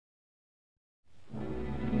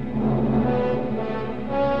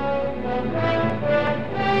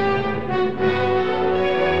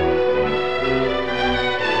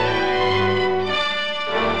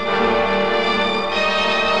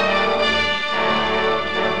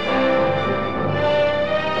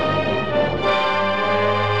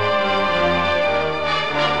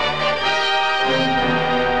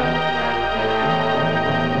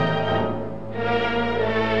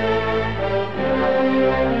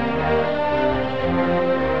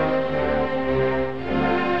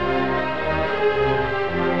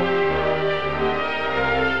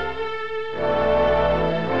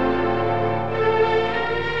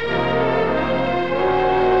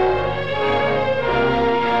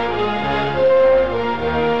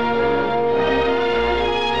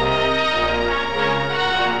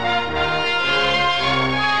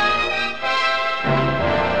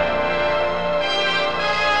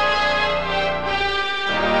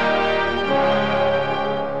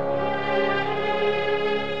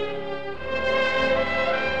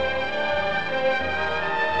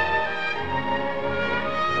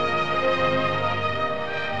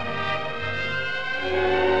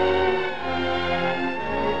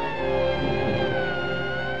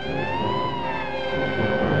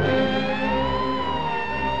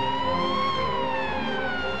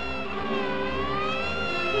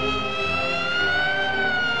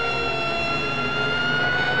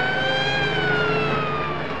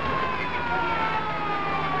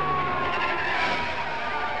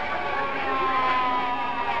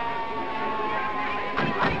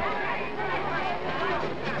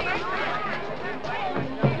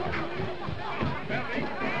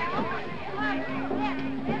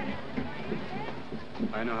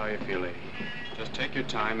know how you feel, lady. Just take your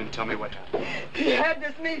time and tell me what happened. He had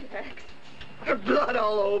this meat axe. Blood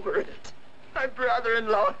all over it. My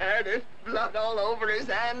brother-in-law had it. Blood all over his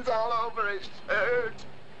hands, all over his shirt.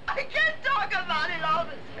 I can't talk about it,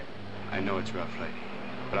 officer. I know it's rough, lady,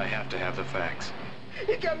 but I have to have the facts.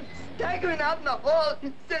 He comes staggering out in the hall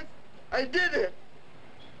and says, I did it.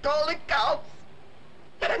 Told the cops.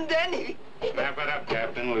 And then he... Snap it up,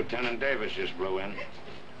 Captain. Lieutenant Davis just blew in.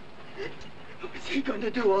 What's he going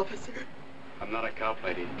to do, officer? I'm not a cop,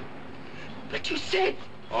 lady. But you said...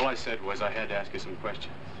 All I said was I had to ask you some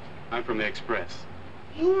questions. I'm from the Express.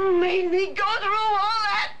 You made me go through all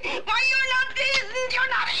that? Why, you're not decent. You're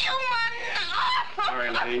not human. Sorry,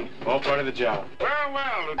 lady. All part of the job. Well,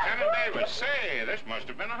 well, Lieutenant Davis. Say, this must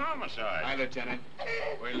have been a homicide. Hi, Lieutenant.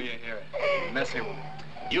 Wait till you hear it. Messy one.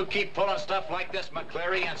 You keep pulling stuff like this,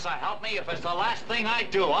 McCleary, and so help me, if it's the last thing I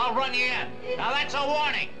do, I'll run you in. Now, that's a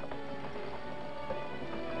warning.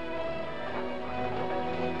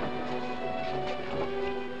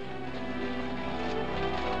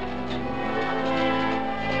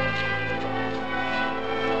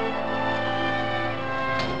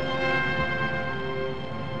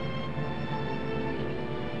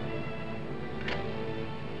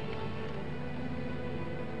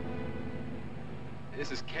 This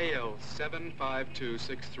is KL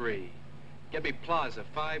 75263. Get me Plaza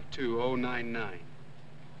 52099.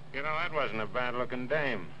 You know, that wasn't a bad-looking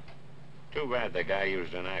dame. Too bad the guy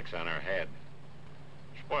used an axe on her head.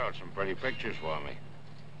 Spoiled some pretty pictures for me.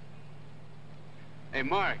 Hey,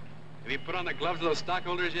 Mark, have you put on the gloves of those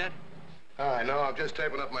stockholders yet? Hi, no, I'm just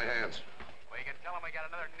taping up my hands. Well, you can tell them I got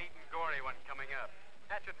another neat and gory one coming up.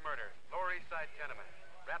 Hatchet murder, Lower East Side tenement.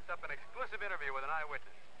 Wrapped up an exclusive interview with an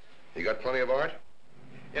eyewitness. You got plenty of art?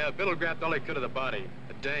 Yeah, Biddle grabbed all he could of the body.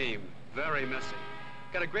 A dame, very messy.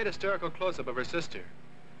 Got a great hysterical close-up of her sister.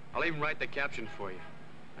 I'll even write the caption for you.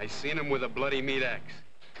 I seen him with a bloody meat axe.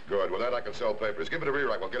 Good. With that, I can sell papers. Give it a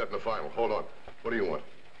rewrite. We'll get it in the final. Hold on. What do you want?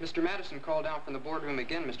 Mr. Madison called down from the boardroom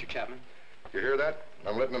again, Mr. Chapman. You hear that?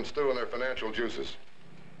 I'm letting them stew in their financial juices.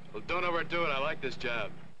 Well, don't overdo it. I like this job.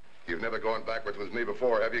 You've never gone backwards with me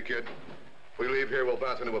before, have you, kid? If we leave here, we'll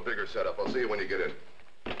bounce into a bigger setup. I'll see you when you get in.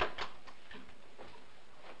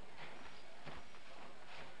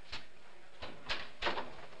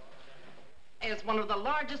 As one of the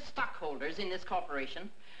largest stockholders in this corporation,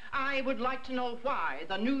 I would like to know why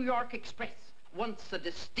the New York Express, once a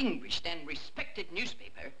distinguished and respected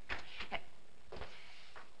newspaper,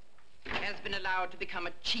 has been allowed to become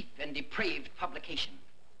a cheap and depraved publication.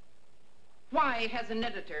 Why has an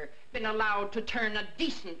editor been allowed to turn a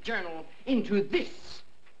decent journal into this,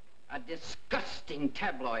 a disgusting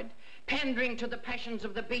tabloid, pandering to the passions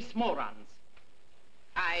of the base morons?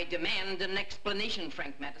 I demand an explanation,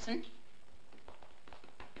 Frank Madison.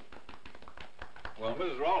 Well,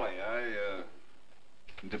 Mrs. Raleigh,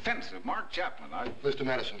 in defense of Mark Chapman, Mr.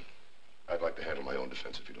 Madison, I'd like to handle my own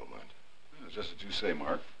defense, if you don't mind. It's just what you say,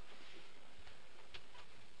 Mark.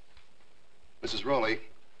 Mrs. Raleigh,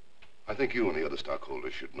 I think you and the other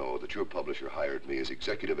stockholders should know that your publisher hired me as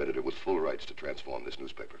executive editor with full rights to transform this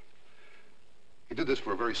newspaper. He did this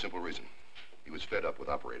for a very simple reason. He was fed up with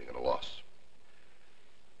operating at a loss.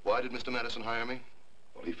 Why did Mr. Madison hire me?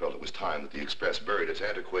 Well, he felt it was time that the Express buried its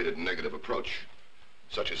antiquated and negative approach,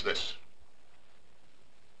 such as this.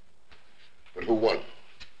 But who won?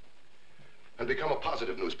 And become a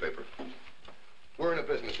positive newspaper. We're in a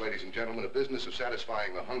business, ladies and gentlemen, a business of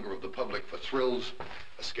satisfying the hunger of the public for thrills,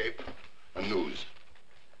 escape, and news.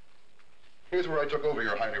 Here's where I took over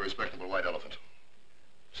your highly respectable White Elephant.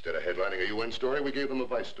 Instead of headlining a UN story, we gave them a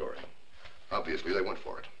Vice story. Obviously, they went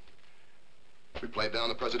for it. We played down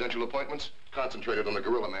the presidential appointments, concentrated on the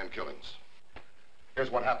Gorilla Man killings.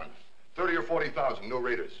 Here's what happened. 30 or 40,000 new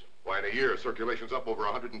readers. Why, in a year, circulation's up over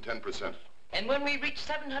 110%. And when we reach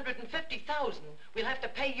 750,000, we'll have to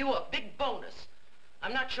pay you a big bonus.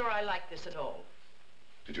 I'm not sure I like this at all.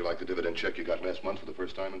 Did you like the dividend check you got last month for the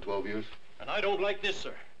first time in 12 years? And I don't like this,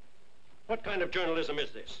 sir. What kind of journalism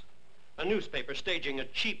is this? A newspaper staging a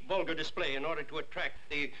cheap, vulgar display in order to attract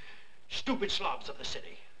the stupid slobs of the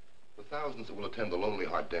city. The thousands that will attend the Lonely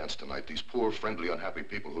Heart dance tonight, these poor, friendly, unhappy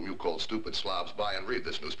people whom you call stupid slobs, buy and read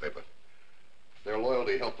this newspaper. Their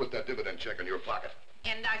loyalty helped put that dividend check in your pocket.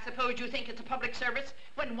 And I suppose you think it's a public service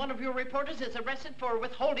when one of your reporters is arrested for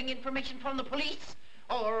withholding information from the police?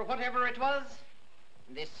 Or whatever it was?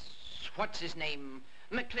 This, what's his name,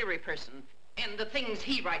 McCleary person, and the things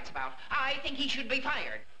he writes about. I think he should be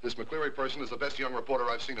fired. This McCleary person is the best young reporter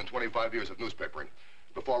I've seen in 25 years of newspapering.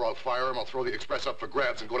 Before I'll fire him, I'll throw the Express up for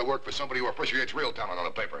grabs and go to work for somebody who appreciates real talent on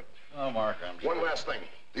a paper. Oh, Mark, I'm sure. One last thing.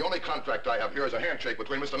 The only contract I have here is a handshake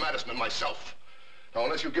between Mr. Madison and myself. Now,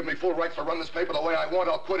 unless you give me full rights to run this paper the way I want,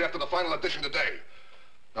 I'll quit after the final edition today.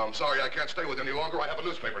 Now, I'm sorry I can't stay with you any longer. I have a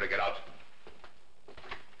newspaper to get out.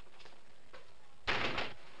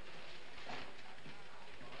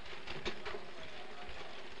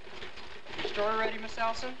 Your story ready, Miss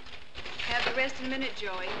Elsa? Have the rest in a minute,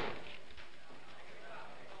 Joey.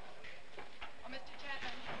 Oh, Mr.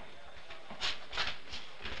 Chapman.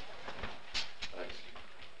 Thanks.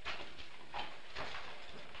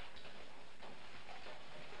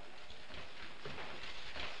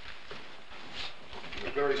 Is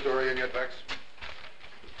the Clary story in yet, Bex?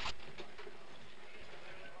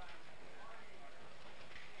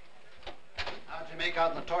 How'd you make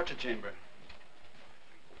out in the torture chamber?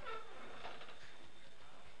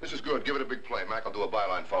 This is good. Give it a big play. Mac will do a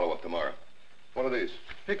byline follow-up tomorrow. What are these?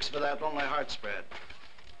 Fix for that lonely heart spread.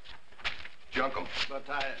 Junk 'em. But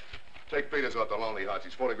Take Peters off the Lonely Hearts.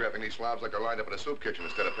 He's photographing these slobs like they're lined up in a soup kitchen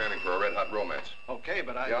instead of panning for a red-hot romance. Okay,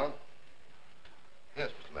 but Yeah? Yes,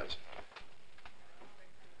 Mr. Madison.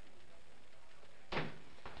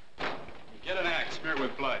 Get an axe, smear it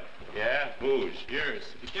with blood. Yeah? Whose?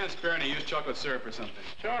 Yours. If you can't spare any, use chocolate syrup or something.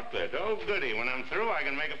 Chocolate. Oh, goody. When I'm through, I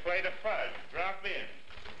can make a plate of fudge. Drop in.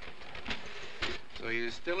 So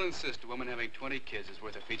you still insist a woman having 20 kids is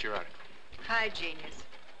worth a feature article? Hi, genius.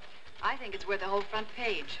 I think it's worth a whole front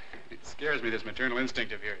page. It scares me, this maternal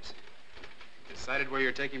instinct of yours. Decided where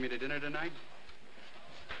you're taking me to dinner tonight?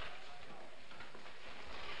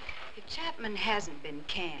 If Chapman hasn't been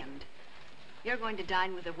canned, you're going to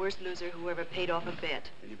dine with the worst loser who ever paid off a bet.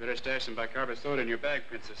 Then you better stash some bicarbonate soda in your bag,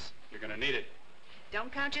 Princess. You're gonna need it.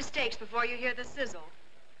 Don't count your steaks before you hear the sizzle.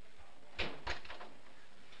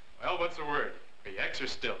 Well, what's the word? Are you X or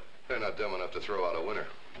still? They're not dumb enough to throw out a winner.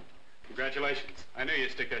 Congratulations. I knew you'd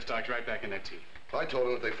stick their stocks right back in their teeth. I told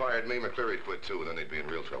them if they fired me, McCleary'd quit too, and then they'd be in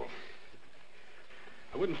real trouble.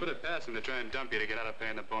 I wouldn't put it past them to try and dump you to get out of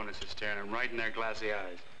paying the bonuses, staring them right in their glassy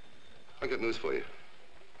eyes. I got news for you.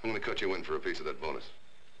 I'm going to cut you in for a piece of that bonus.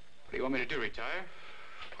 What do you want me to do, retire?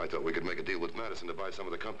 I thought we could make a deal with Madison to buy some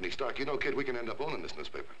of the company stock. You know, kid, we can end up owning this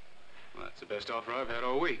newspaper. Well, that's the best offer I've had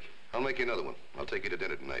all week. I'll make you another one. I'll take you to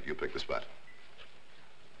dinner tonight. You pick the spot.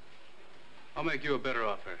 I'll make you a better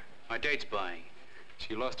offer. My date's buying.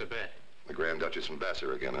 She lost a bet. The Grand Duchess from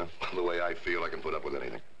Vassar again, huh? The way I feel, I can put up with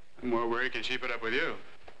anything. I'm more worried can she put up with you.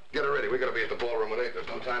 Get her ready. We gotta be at the ballroom at 8. There's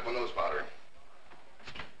no time for nose powder.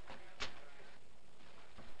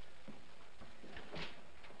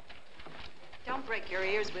 Don't break your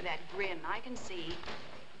ears with that grin. I can see.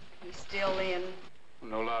 He's still in.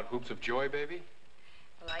 No loud whoops of joy, baby?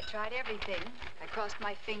 Well, I tried everything. I crossed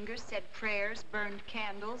my fingers, said prayers, burned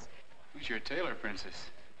candles. Who's your tailor, Princess?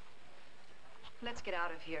 Let's get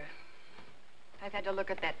out of here. I've had to look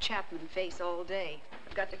at that Chapman face all day.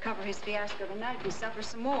 I've got to cover his fiasco tonight and suffer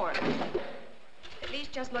some more. At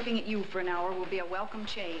least just looking at you for an hour will be a welcome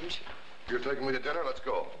change. You're taking me to dinner? Let's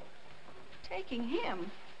go. Taking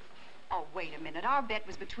him? Oh, wait a minute. Our bet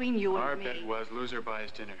was between you and me. Our bet was loser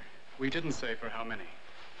buys dinner. We didn't say for how many.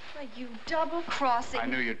 Well, you double-crossing... I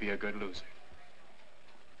knew you'd be a good loser.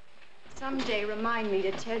 Someday remind me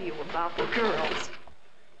to tell you about the girls.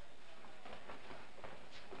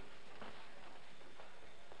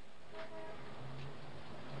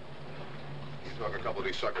 You talk a couple of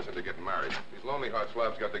these suckers into getting married. These Lonely Heart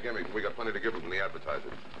slabs got the gimmick. We got plenty to give them from the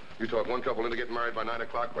advertiser. You talk one couple into getting married by 9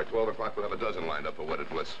 o'clock. By 12 o'clock, we'll have a dozen lined up for wedded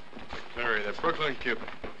bliss. Larry, the Brooklyn Cupid.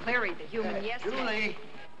 Larry, the human yes man. Julie!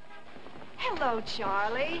 Hello,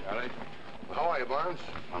 Charlie. Charlie? How are you, Barnes?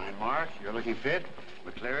 Fine, Mark. You're looking fit.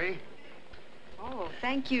 McCleary? Oh,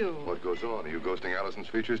 thank you. What goes on? Are you ghosting Allison's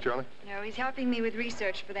features, Charlie? No, he's helping me with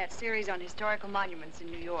research for that series on historical monuments in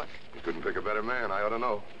New York. You couldn't pick a better man. I ought to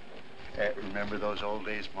know. Remember those old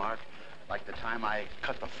days, Mark? Like the time I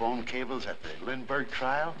cut the phone cables at the Lindbergh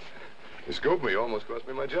trial? You scooped me. You almost cost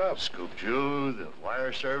me my job. Scooped you. The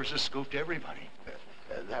wire services scooped everybody.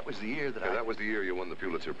 That was the year that That was the year you won the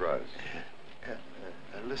Pulitzer Prize.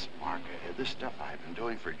 Listen, Mark, this stuff I've been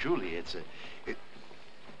doing for Julie,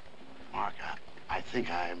 Mark, I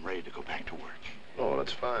think I am ready to go back to work. Oh,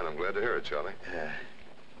 that's fine. I'm glad to hear it, Charlie.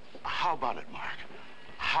 How about it, Mark?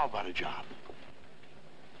 How about a job?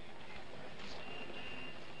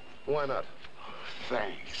 Why not? Oh,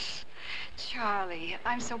 thanks. Charlie,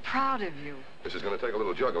 I'm so proud of you. This is going to take a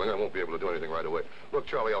little juggling. I won't be able to do anything right away. Look,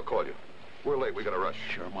 Charlie, I'll call you. We're late. We got to rush.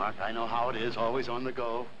 Sure, Mark. I know how it is. Always on the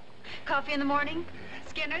go. Coffee in the morning?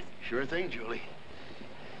 Skinner's? Sure thing, Julie.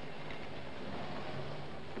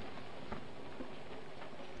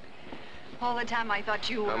 All the time I thought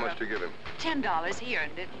you were... How much to give him? $10. He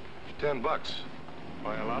earned it. $10.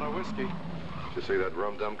 Buy a lot of whiskey. You see that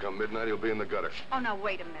rum-dum come midnight, he'll be in the gutter. Oh, now,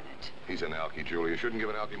 wait a minute. He's an alky, Julie. You shouldn't give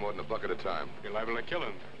an alky more than a bucket at a time. You're liable to kill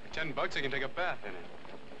him. For $10, he can take a bath in it.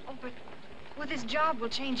 Oh, but with this job, we'll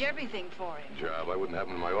change everything for him. Job? I wouldn't have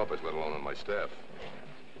him in my office, let alone on my staff.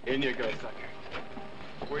 In you go,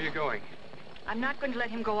 sucker. Where are you going? I'm not going to let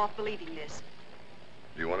him go off believing this.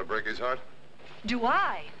 Do you want to break his heart? Do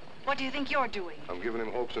I? What do you think you're doing? I'm giving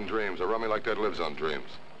him hopes and dreams. A rummy like that lives on dreams.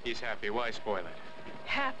 He's happy. Why spoil it?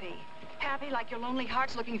 Happy. Happy like your lonely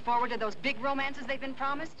heart's looking forward to those big romances they've been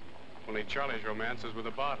promised? Only Charlie's romance is with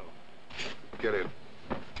a bottle. Get in.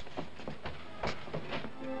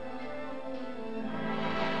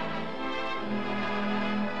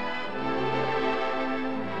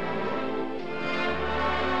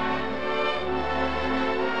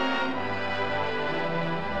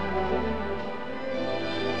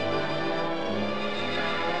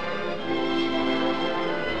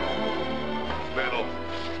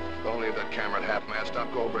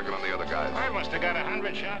 Stop gold-breaking on the other guys. I must have got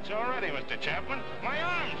 100 shots already, Mr. Chapman. My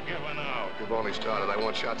arm's giving out. You've only started. I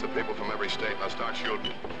want shots of people from every state. Now start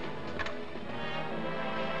shooting.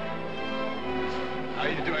 How are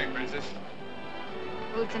you doing, Princess?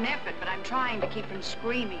 Well, it's an effort, but I'm trying to keep from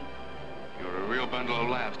screaming. You were a real bundle of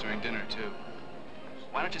laughs during dinner, too.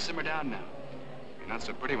 Why don't you simmer down now? You're not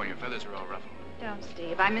so pretty when your feathers are all ruffled. Don't,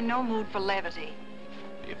 Steve. I'm in no mood for levity.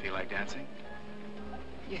 Do you feel like dancing?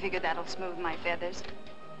 You figure that'll smooth my feathers?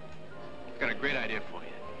 I've got a great idea for you.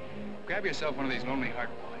 Grab yourself one of these lonely heart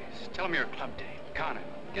boys. Tell him you're a club dame. Con him.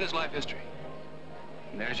 Get his life history.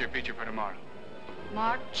 And there's your feature for tomorrow.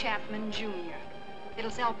 Mark Chapman, Jr. It'll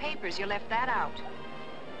sell papers. You left that out.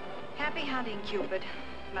 Happy hunting, Cupid.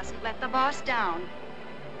 Mustn't let the boss down.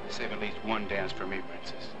 Save at least one dance for me,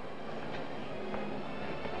 Princess.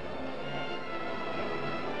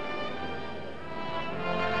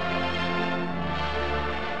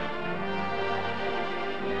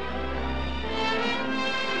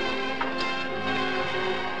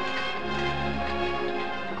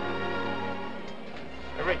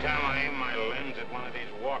 Every time I aim my lens at one of these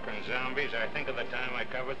walking zombies, I think of the time I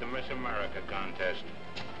covered the Miss America contest.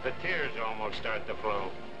 The tears almost start to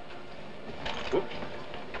flow. Whoop.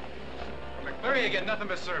 From McCleary, you get nothing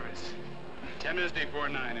but service. 10 minutes before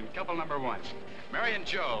 9, and couple number 1. Mary and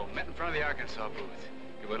Joe met in front of the Arkansas booth.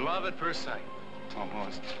 You would love at first sight.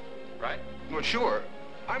 Almost. Right? Well, sure.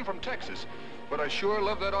 I'm from Texas, but I sure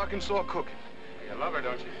love that Arkansas cook. You love her,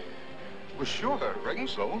 don't you? Well, sure, I reckon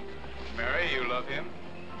so. Mary, you love him?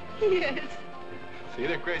 Yes. See,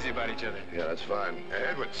 they're crazy about each other. Yeah, that's fine. Hey,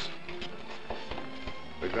 Edwards.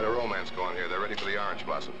 We've got a romance going here. They're ready for the orange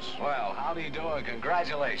blossoms. Well, how do you do, and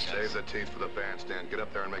congratulations. Save the teeth for the bandstand. Get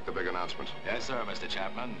up there and make the big announcement. Yes, sir, Mr.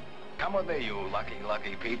 Chapman. Come with me, you lucky,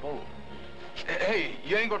 lucky people. Hey,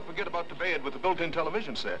 you ain't gonna forget about the bed with the built-in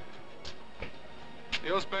television set.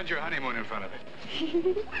 You'll spend your honeymoon in front of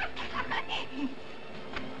it.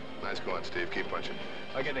 Nice going, Steve. Keep punching.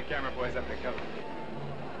 I'll get the camera boys up to cover.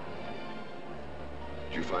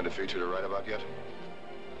 Did you find a feature to write about yet?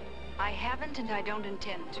 I haven't, and I don't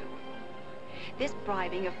intend to. This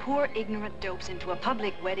bribing of poor, ignorant dopes into a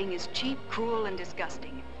public wedding is cheap, cruel, and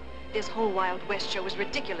disgusting. This whole Wild West show is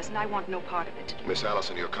ridiculous, and I want no part of it. Miss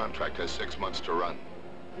Allison, your contract has 6 months to run.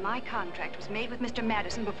 My contract was made with Mr.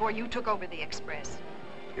 Madison before you took over the Express.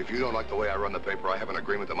 If you don't like the way I run the paper, I have an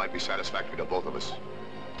agreement that might be satisfactory to both of us.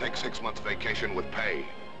 Take 6 months vacation with pay.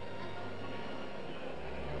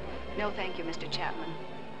 No, thank you, Mr. Chapman.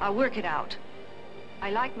 I'll work it out. I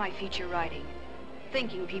like my feature writing.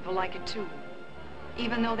 Thinking people like it, too.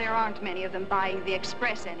 Even though there aren't many of them buying the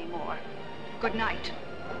Express anymore. Good night.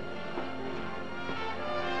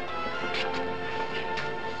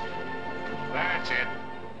 That's it.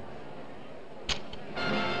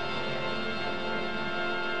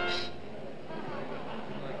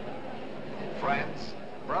 Friends,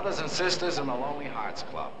 brothers and sisters in the Lonely Hearts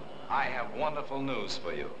Club, I have wonderful news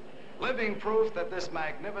for you. Living proof that this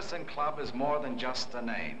magnificent club is more than just a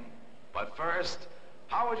name. But first,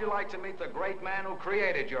 how would you like to meet the great man who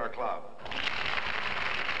created your club?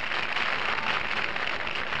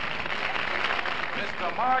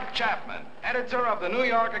 Mr. Mark Chapman, editor of the New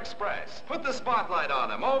York Express. Put the spotlight on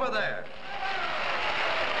him, over there.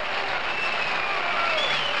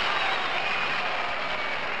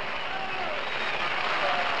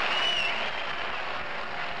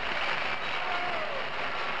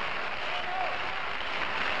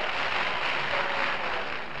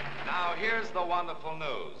 Here's the wonderful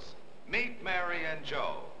news. Meet Mary and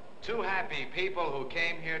Joe, two happy people who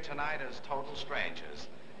came here tonight as total strangers.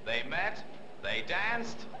 They met, they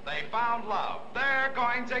danced, they found love. They're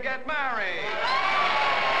going to get married.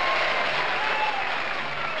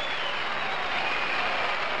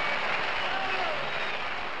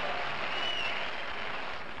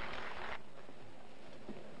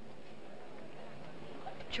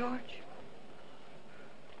 George?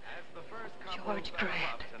 As the first couple George of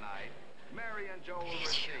Grant. tonight, Mary and Joe will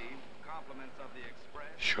receive compliments of the Express.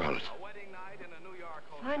 Charlotte. A wedding night in a New York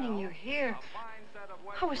hotel. Finding you here. A fine set of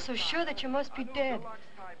I was so sure that you must be dead.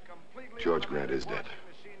 George Grant is dead.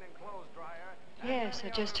 Yes, I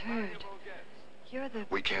just heard. You're the...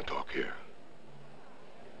 We can't talk here.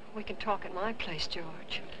 We can talk at my place,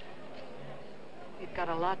 George. We've got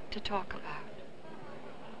a lot to talk about.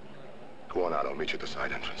 Go on out. I'll meet you at the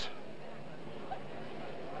side entrance.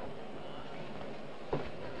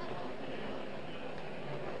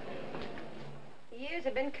 Years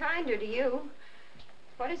have been kinder to you.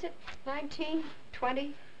 What is it, 19,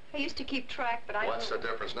 20? I used to keep track, but I What's the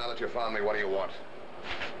difference? Now that you found me, what do you want?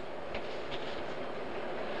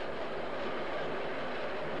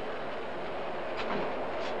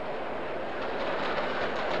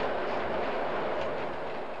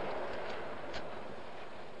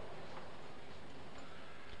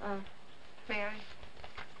 May I?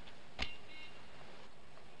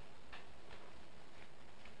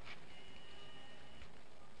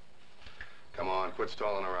 Come on, quit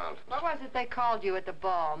stalling around. What was it they called you at the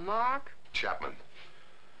ball, Mark? Chapman.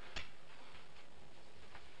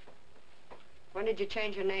 When did you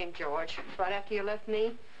change your name, George? Right after you left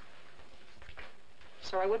me?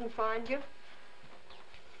 So I wouldn't find you?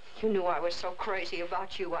 You knew I was so crazy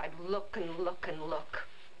about you, I'd look and look and look.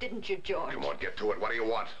 Didn't you, George? Come on, get to it. What do you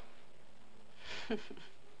want?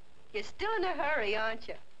 You're still in a hurry, aren't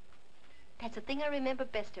you? That's the thing I remember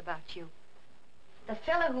best about you. The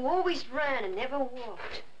fella who always ran and never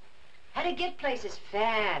walked. Had to get places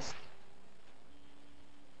fast.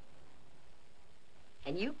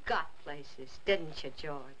 And you got places, didn't you,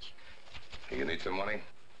 George? You need some money?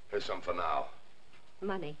 Here's some for now.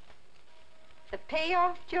 Money. The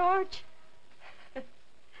payoff, George?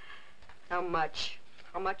 How much?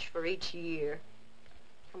 How much for each year?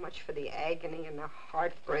 How much for the agony and the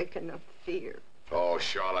heartbreak and the fear? Oh,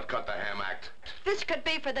 Charlotte, cut the ham act. This could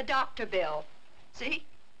be for the doctor bill. See?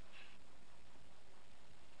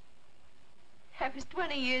 I was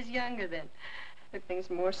 20 years younger then. Took things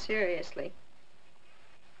more seriously.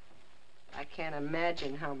 I can't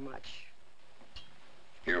imagine how much.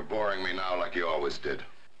 You're boring me now like you always did.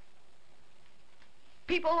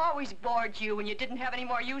 People always bored you when you didn't have any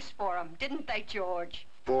more use for them, didn't they, George?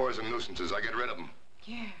 Bores and nuisances, I get rid of them.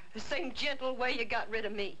 Yeah, the same gentle way you got rid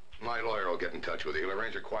of me. My lawyer will get in touch with you. He'll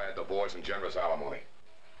arrange a quiet divorce and generous alimony.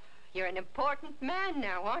 You're an important man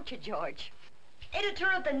now, aren't you, George?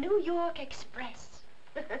 Editor of the New York Express.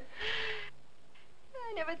 I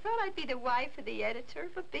never thought I'd be the wife of the editor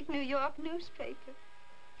of a big New York newspaper.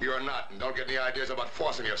 You're not, and don't get any ideas about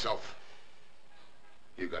forcing yourself.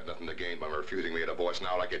 You got nothing to gain by refusing me a divorce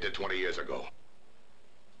now like you did 20 years ago.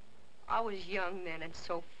 I was young then and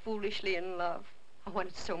so foolishly in love. I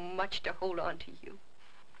wanted so much to hold on to you.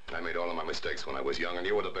 I made all of my mistakes when I was young, and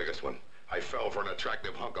you were the biggest one. I fell for an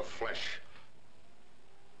attractive hunk of flesh.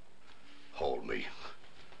 Hold me.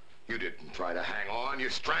 You didn't try to hang on. You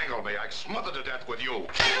strangled me. I smothered to death with you.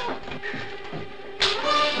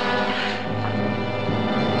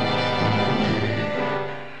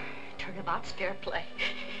 Turnabout's fair play.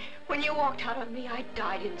 When you walked out on me, I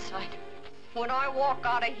died inside. When I walk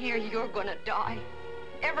out of here, you're gonna die.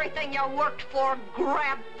 Everything you worked for,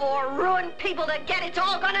 grabbed for, ruined people to get, it's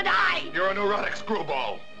all gonna die! You're a neurotic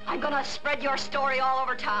screwball. I'm gonna spread your story all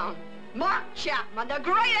over town. Mark Chapman, the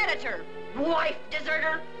great editor, wife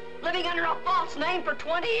deserter, living under a false name for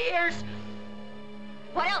 20 years.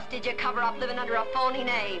 What else did you cover up living under a phony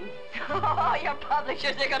name? Oh, your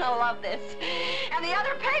publishers are gonna love this. And the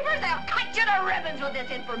other papers, they'll cut you to ribbons with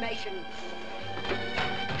this information.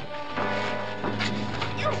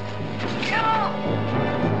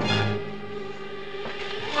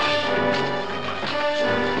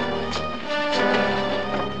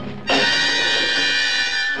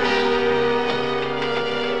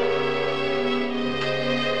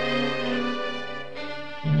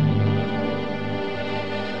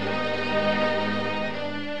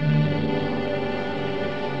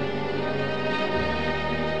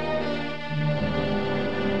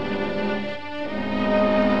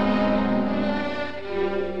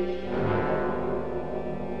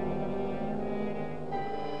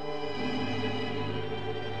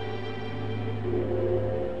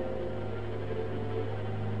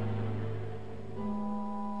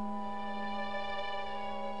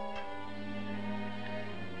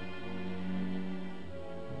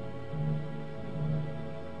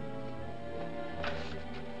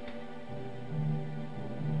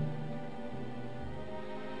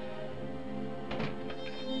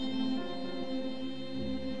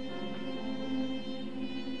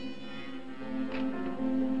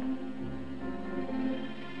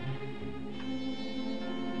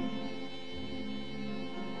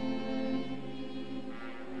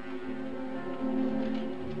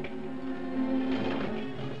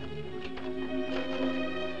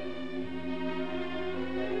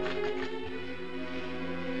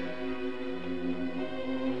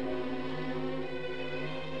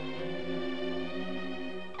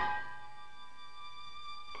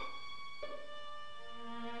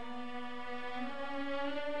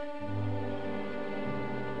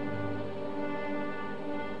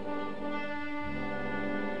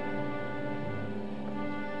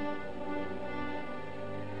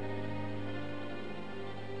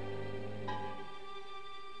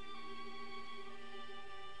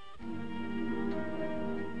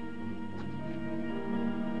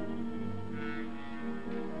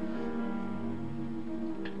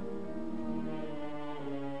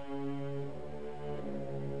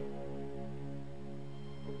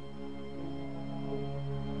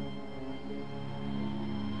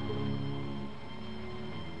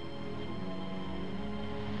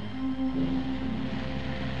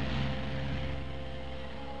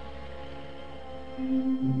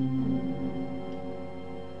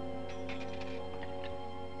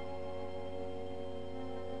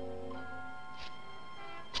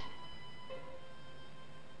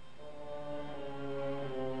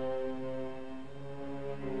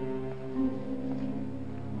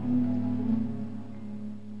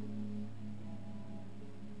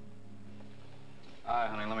 Hi,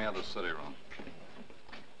 honey. Let me have the city room.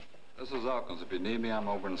 This is Elkins. If you need me, I'm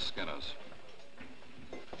over in Skinner's.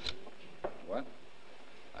 What?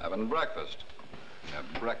 Having breakfast. Have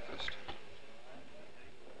breakfast.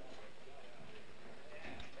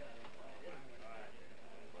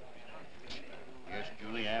 Yes,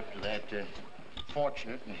 Julie, after that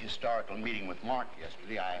fortunate and historical meeting with Mark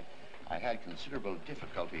yesterday, I had considerable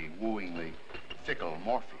difficulty wooing the fickle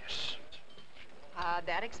Morpheus.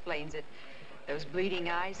 That explains it. Those bleeding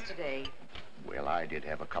eyes today. Well, I did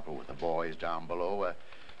have a couple with the boys down below, a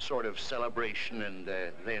sort of celebration and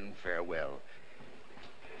then farewell.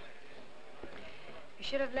 You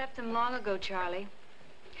should have left them long ago, Charlie.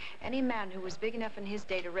 Any man who was big enough in his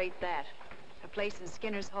day to rate that, a place in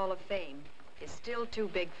Skinner's Hall of Fame, is still too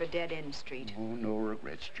big for Dead End Street. Oh, no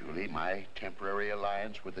regrets, Julie. My temporary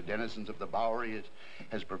alliance with the denizens of the Bowery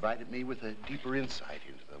has provided me with a deeper insight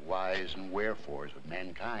into the whys and wherefores of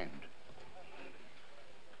mankind.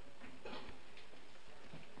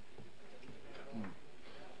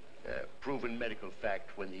 Proven medical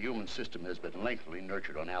fact, when the human system has been lengthily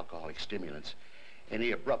nurtured on alcoholic stimulants,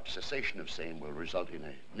 any abrupt cessation of same will result in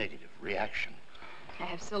a negative reaction.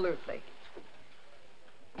 Absolutely.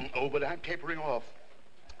 Oh, but I'm tapering off.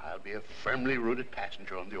 I'll be a firmly rooted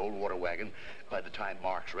passenger on the old water wagon by the time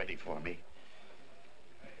Mark's ready for me.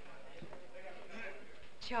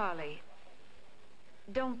 Charlie,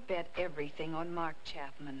 don't bet everything on Mark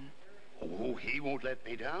Chapman. Oh, he won't let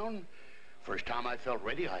me down. First time I felt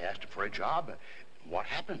ready, I asked him for a job. What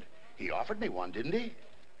happened? He offered me one, didn't he?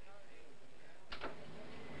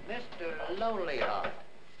 Mr. Lonelyheart.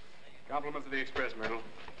 Compliments of the Express, Myrtle.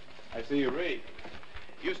 I see you read.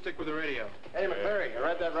 You stick with the radio. Hey, McCleary, I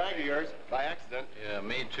read that rag of yours by accident. Yeah,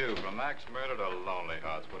 me too. From Max Murder to Lonely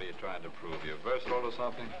Hearts. What are you trying to prove? You versatile or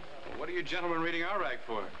something? Well, what are you gentlemen reading our rag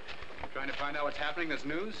for? Trying to find out what's happening that's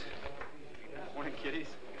news? Morning, kiddies.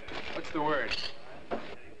 What's the word?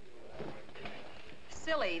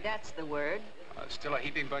 Silly, that's the word. Still a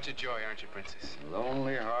heaping bunch of joy, aren't you, Princess?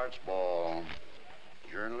 Lonely Hearts Ball.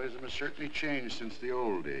 Journalism has certainly changed since the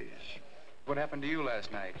old days. What happened to you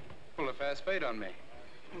last night? Pulled a fast fade on me.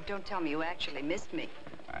 Don't tell me you actually missed me.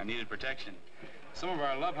 I needed protection. Some of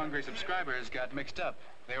our love-hungry subscribers got mixed up.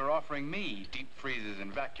 They were offering me deep freezes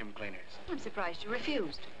and vacuum cleaners. I'm surprised you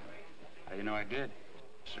refused. How do you know I did?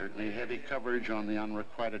 Certainly heavy coverage on the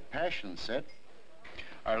Unrequited Passion set.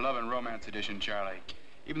 Our love and romance edition, Charlie.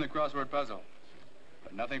 Even the crossword puzzle.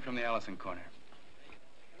 But nothing from the Allison corner.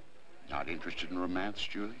 Not interested in romance,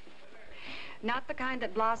 Julie? Not the kind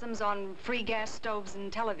that blossoms on free gas stoves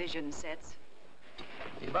and television sets.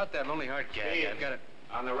 About that Lonely Heart gag, Hey, I've got it.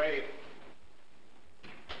 On the radio.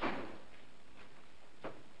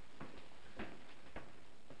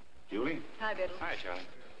 Julie? Hi, Biddle. Hi, Charlie.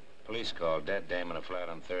 Police call. Dead dame in a flat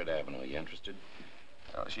on 3rd Avenue. You interested?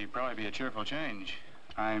 Well, she'd probably be a cheerful change.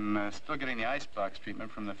 I'm still getting the icebox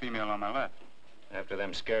treatment from the female on my left. After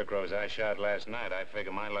them scarecrows I shot last night, I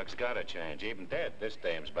figure my luck's gotta change. Even dead, this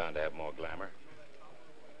dame's bound to have more glamour.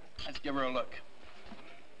 Let's give her a look.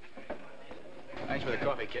 Thanks for the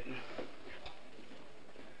coffee, kitten.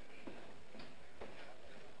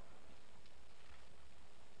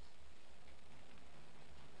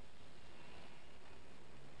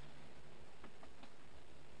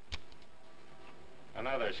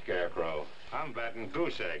 Another scarecrow. I'm batting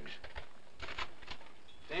goose eggs.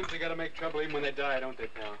 Dames, they gotta make trouble even when they die, don't they,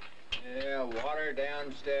 pal? Yeah, water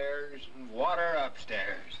downstairs and water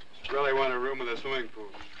upstairs. Really want a room with a swimming pool.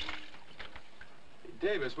 Hey,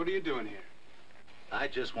 Davis, what are you doing here? I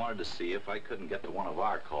just wanted to see if I couldn't get to one of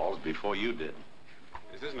our calls before you did.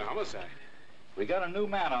 This isn't a homicide. We got a new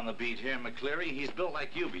man on the beat here, McCleary. He's built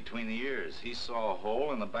like you between the ears. He saw a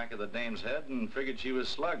hole in the back of the dame's head and figured she was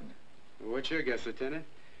slugged. What's your guess, Lieutenant?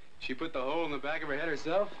 She put the hole in the back of her head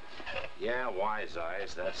herself? Yeah, wise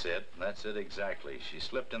eyes. That's it. That's it exactly. She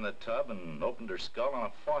slipped in the tub and opened her skull on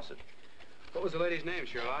a faucet. What was the lady's name,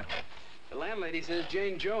 Sherlock? The landlady says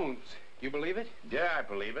Jane Jones. You believe it? Yeah, I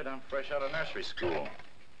believe it. I'm fresh out of nursery school.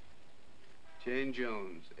 Jane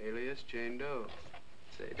Jones, alias Jane Doe.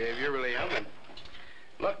 Say, Dave, you're really helping.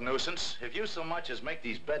 Look, nuisance, if you so much as make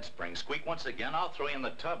these bed springs squeak once again, I'll throw you in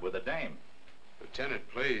the tub with a dame. Lieutenant,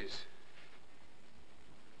 please.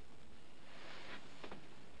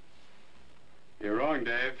 You're wrong,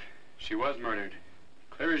 Dave. She was murdered.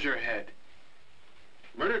 Clear as your head.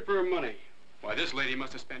 Murdered for her money. Why, this lady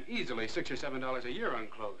must have spent easily $6 or $7 a year on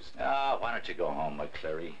clothes. Ah, why don't you go home,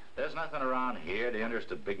 McCleary? There's nothing around here to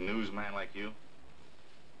interest a big newsman like you.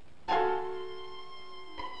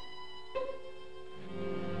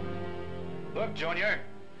 Look, Junior,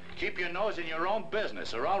 keep your nose in your own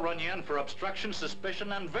business, or I'll run you in for obstruction,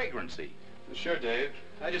 suspicion, and vagrancy. Sure, Dave.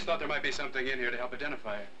 I just thought there might be something in here to help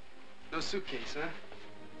identify her. No suitcase,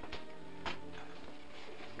 huh?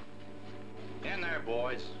 In there,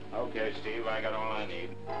 boys. Okay, Steve, I got all I need.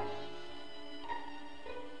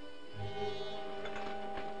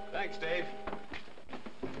 Thanks, Dave.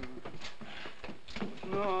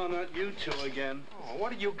 No, not you two again. Oh,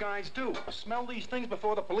 what do you guys do? Smell these things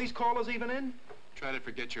before the police callers even in? Try to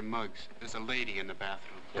forget your mugs. There's a lady in the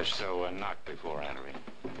bathroom. Just so knock before entering.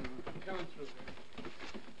 Coming through.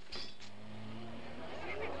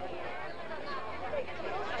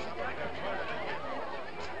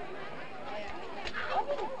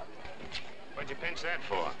 What'd you pinch that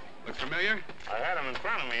for? Look familiar? I had him in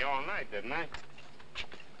front of me all night, didn't I?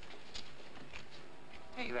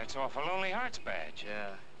 Hey, that's off a Lonely Hearts badge. Yeah.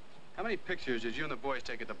 How many pictures did you and the boys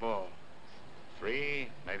take at the ball? 3,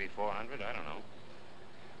 maybe 400, I don't know.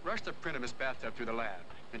 Rush the print of his bathtub through the lab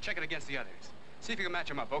and check it against the others. See if you can match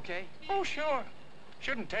them up, okay? Oh, sure.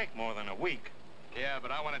 Shouldn't take more than a week. Yeah,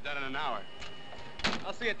 but I want it done in an hour.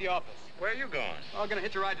 I'll see you at the office. Where are you going? I'm gonna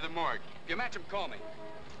hitch a ride to the morgue. If you match them, call me.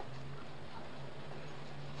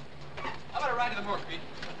 How about a ride to the morgue, Pete?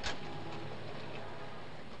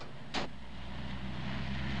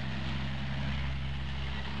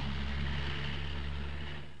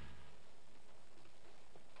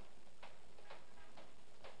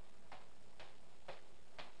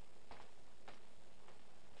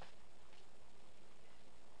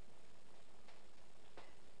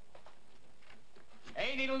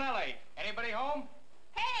 Hey, Needle Nellie. Anybody home?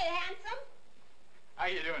 Hey, handsome. How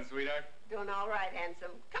you doing, sweetheart? Doing all right, handsome.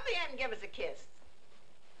 Come here and give us a kiss.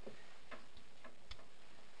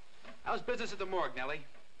 How's business at the morgue, Nellie?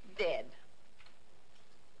 Dead.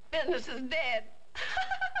 Business is dead.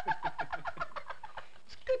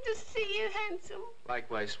 It's good to see you, handsome.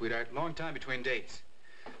 Likewise, sweetheart. Long time between dates.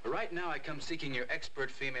 But right now I come seeking your expert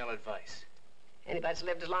female advice. Anybody that's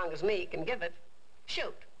lived as long as me can give it.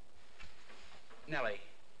 Shoot. Nellie,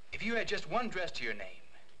 if you had just one dress to your name,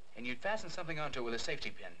 and you'd fasten something onto it with a safety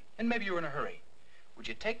pin, and maybe you were in a hurry, would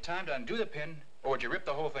you take time to undo the pin, or would you rip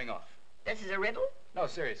the whole thing off? This is a riddle? No,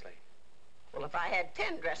 seriously. Well, if I had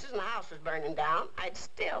 10 dresses and the house was burning down, I'd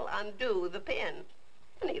still undo the pin.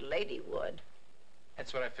 Any lady would.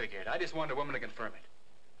 That's what I figured. I just wanted a woman to confirm it.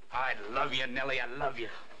 I love you, Nellie. I love you.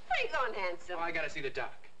 Where you going, handsome? Oh, I gotta see the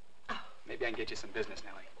doc. Oh. Maybe I can get you some business,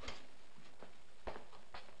 Nellie.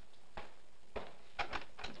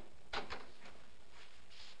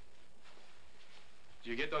 Did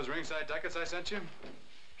you get those ringside ducats I sent you?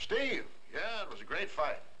 Steve, yeah, it was a great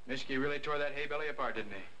fight. Mischke really tore that hay belly apart,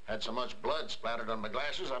 didn't he? Had so much blood splattered on my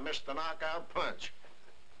glasses, I missed the knockout punch.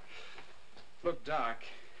 Look, Doc,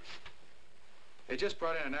 they just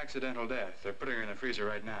brought in an accidental death. They're putting her in the freezer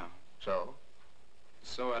right now. So?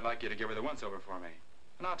 So I'd like you to give her the once-over for me.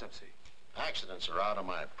 An autopsy. Accidents are out of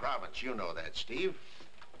my province. You know that, Steve.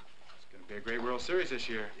 It's going to be a great World Series this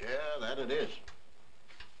year. Yeah, that it is.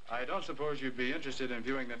 I don't suppose you'd be interested in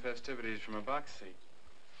viewing the festivities from a box seat.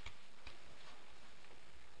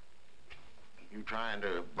 You trying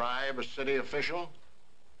to bribe a city official?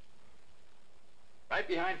 Right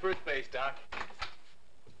behind first base, Doc.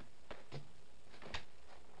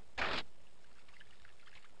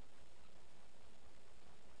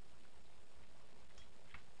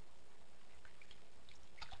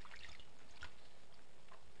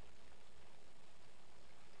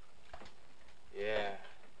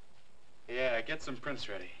 Yeah, get some prints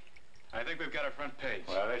ready. I think we've got a front page.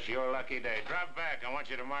 Well, it's your lucky day. Drop back. I want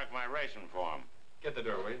you to mark my racing form. Get the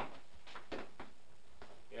door, will you?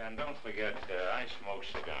 Yeah, and don't forget, I smoke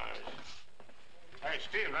cigars. Hey,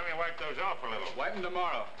 Steve, let me wipe those off a little. Wipe them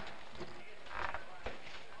tomorrow.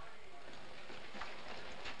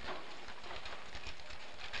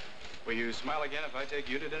 Will you smile again if I take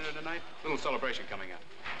you to dinner tonight? Little celebration coming up.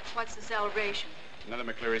 What's the celebration? Another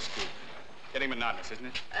McCleary scoop. Getting monotonous, isn't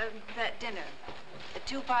it? That dinner. A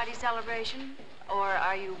two-party celebration? Or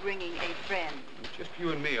are you bringing a friend? Just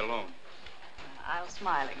you and me alone. I'll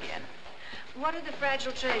smile again. What are the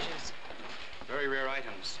fragile treasures? Very rare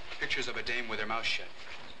items. Pictures of a dame with her mouth shut.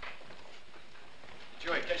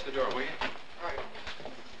 Joey, catch the door, will you? All right.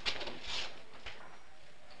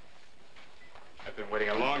 I've been waiting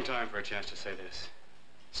a long time for a chance to say this.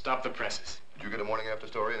 Stop the presses. Did you get a morning after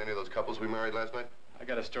story on any of those couples we married last night? I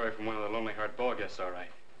got a story from one of the Lonely Heart ball guests, all right.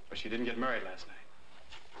 But she didn't get married last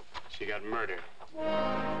night. She got murdered.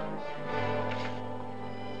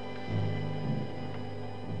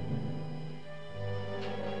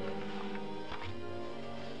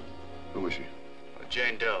 Who was she? Well,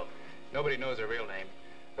 Jane Doe. Nobody knows her real name.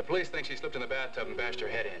 The police think she slipped in the bathtub and bashed her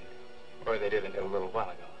head in. Or they did until a little while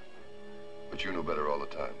ago. But you knew better all the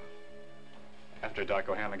time. After Doc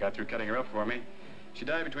O'Hanlon got through cutting her up for me, she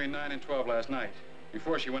died between 9 and 12 last night,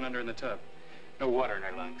 before she went under in the tub. No water in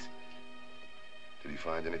her lungs. Did he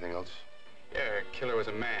find anything else? Yeah, her killer was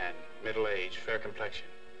a man, middle-aged, fair complexion.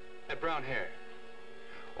 Had brown hair.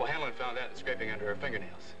 O'Hanlon found that in scraping under her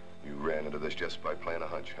fingernails. You ran into this just by playing a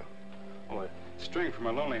hunch, huh? Well, a string from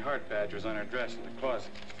a Lonely Heart badge was on her dress in the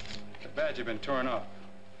closet. The badge had been torn off.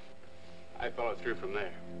 I followed through from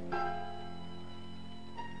there.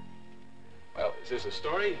 Well, is this a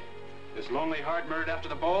story? This Lonely Heart murdered after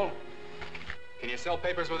the ball? Can you sell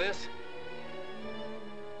papers with this?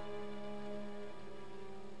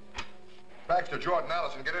 Baxter, Jordan,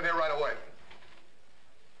 Allison, get in here right away.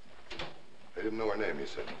 They didn't know her name, you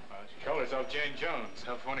said. She called herself Jane Jones.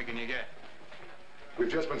 How phony can you get?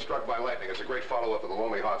 We've just been struck by lightning. It's a great follow-up to the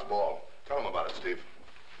Lonely Hearts ball. Tell them about it, Steve.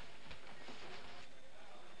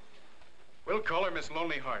 We'll call her Miss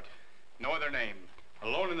Lonely Heart. No other name.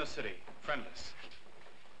 Alone in the city. Friendless.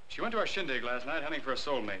 She went to our shindig last night hunting for a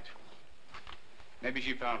soulmate. Maybe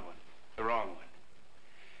she found one. The wrong one.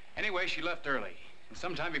 Anyway, she left early. And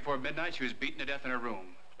sometime before midnight, she was beaten to death in her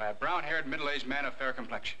room by a brown-haired, middle-aged man of fair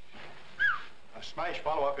complexion. A smash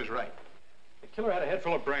follow-up is right. The killer had a head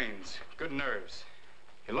full of brains, good nerves.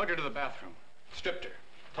 He lugged her to the bathroom, stripped her,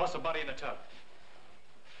 tossed the body in the tub.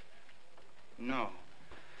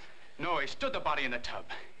 No, he stood the body in the tub.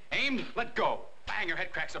 Aimed, let go. Bang, her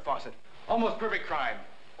head cracks the faucet. Almost perfect crime.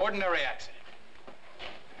 Ordinary accident.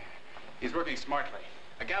 He's working smartly.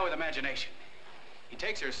 A guy with imagination. He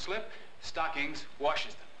takes her slip, stockings,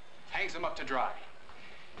 washes them, hangs them up to dry.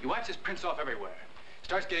 He wipes his prints off everywhere.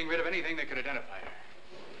 Starts getting rid of anything that could identify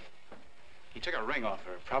her. He took a ring off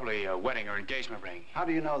her, probably a wedding or engagement ring. How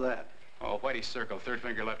do you know that? Oh, whitey circle, third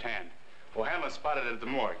finger left hand. O'Hanlon spotted it at the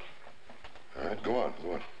morgue. All right, go on.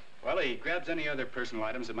 Well, he grabs any other personal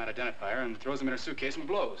items that might identify her and throws them in her suitcase and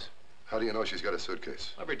blows. How do you know she's got a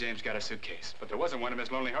suitcase? Every dame's got a suitcase, but there wasn't one in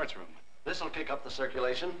Miss Lonely Heart's room. This'll kick up the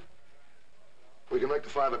circulation. We can make the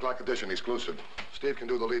 5 o'clock edition exclusive. Steve can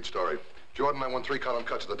do the lead story. Jordan, I want 3 column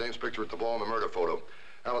cuts of the dame's picture at the ball and the murder photo.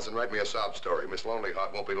 Allison, write me a sob story. Miss Lonely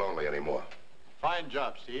Heart won't be lonely anymore. Fine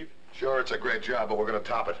job, Steve. Sure, it's a great job, but we're gonna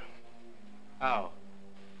top it. How?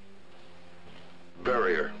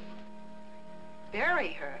 Bury her.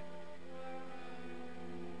 Bury her?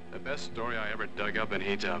 The best story I ever dug up, and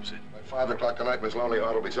he tops it. By 5 o'clock tonight, Miss Lonely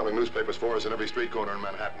Heart will be selling newspapers for us in every street corner in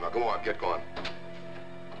Manhattan. Now, go on, get going.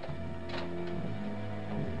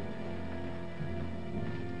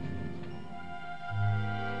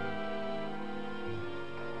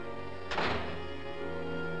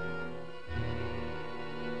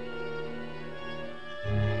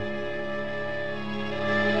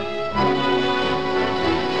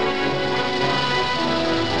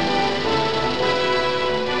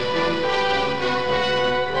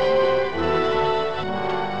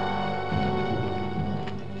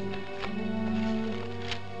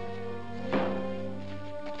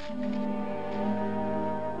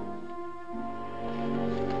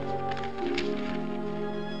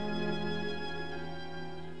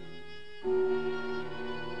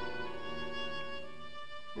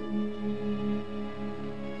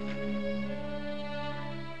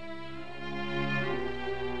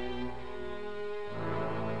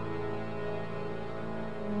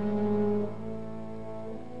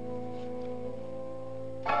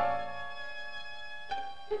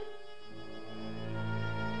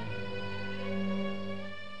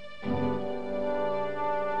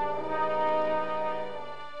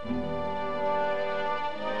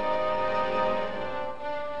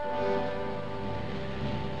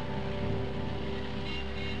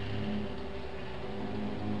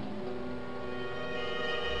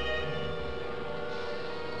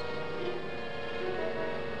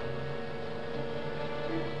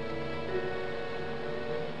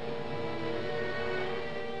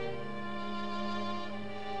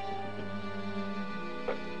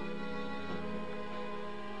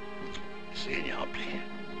 S'il en plaît.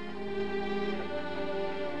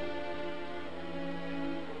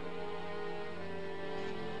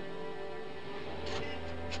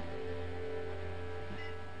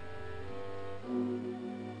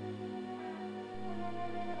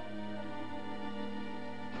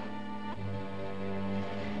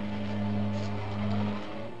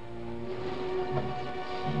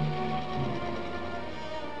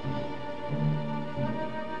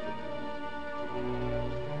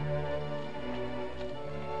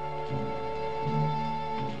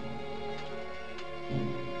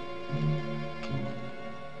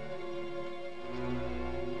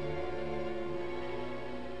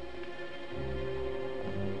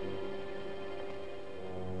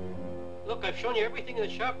 Look, I've shown you everything in the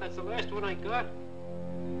shop. That's the last one I got.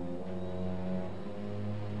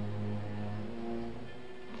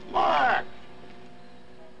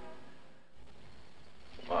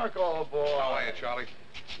 Mark, old boy. How are you, Charlie?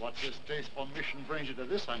 What distasteful mission brings you to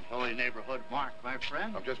this unholy neighborhood, Mark, my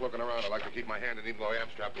friend? I'm just looking around. I'd like to keep my hand in even though I am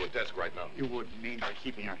strapped to a desk right now. You wouldn't mean by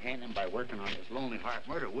keeping your hand in by working on this Lonely Heart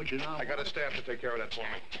murder, would you now? I got a staff to take care of that for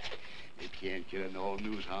me. You can't get an old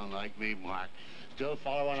news hound like me, Mark. Still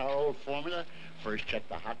following our old formula? First check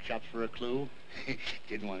the hot shops for a clue.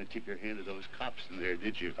 Didn't want to tip your hand to those cops in there,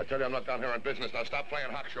 did you? I tell you, I'm not down here on business. Now stop playing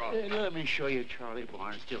hawkshaw. Let me show you Charlie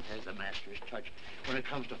Barnes still has the master's touch when it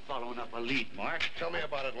comes to following up a lead, Mark. Tell me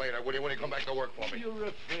about it later, will you, when you come back to work for me? You're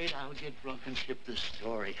afraid I'll get drunk and skip the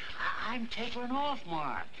story. I'm tapering off,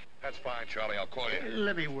 Mark. That's fine, Charlie. I'll call you.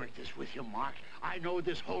 Let me work this with you, Mark. I know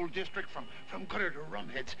this whole district from gutter to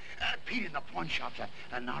rumheads. Pete in the pawn shop's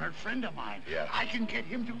an honored friend of mine. Yeah. I can get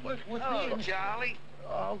him to work with me. Charlie.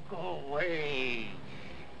 Oh, go away.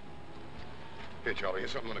 Here, Charlie,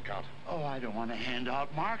 here's something on account. Oh, I don't want a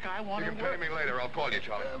handout, Mark. I want You to can pay me later. I'll call you,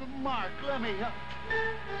 Charlie. Mark, let me...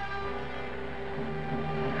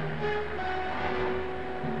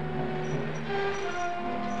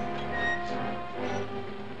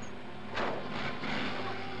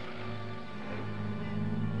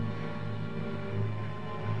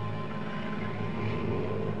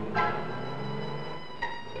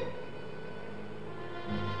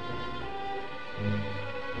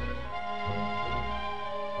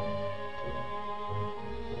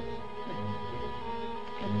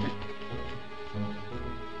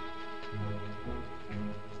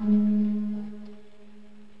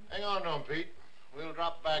 Hang on to him, Pete. We'll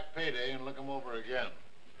drop back payday and look him over again.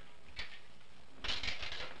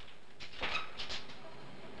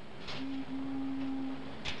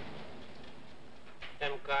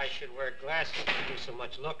 Them guys should wear glasses to do so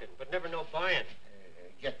much looking, but never no buying.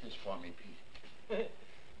 Get this for me, Pete.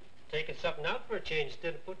 Taking something out for a change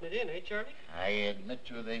instead of putting it in, eh, Charlie? I admit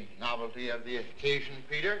to the novelty of the occasion,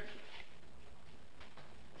 Peter.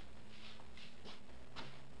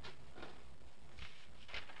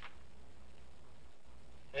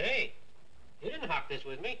 Hey, you didn't hawk this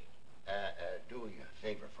with me. Doing a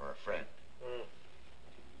favor for a friend.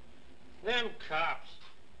 Them cops.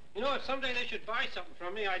 You know what, someday they should buy something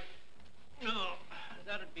from me. No,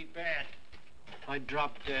 that'd be bad. I'd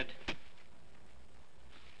drop dead.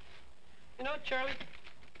 You know, Charlie,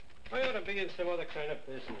 I ought to be in some other kind of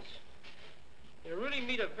business. You really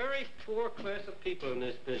meet a very poor class of people in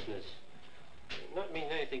this business. Not mean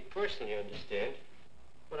anything personal, you understand.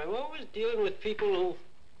 But I'm always dealing with people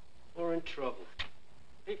who are in trouble.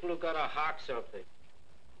 People who gotta hawk something.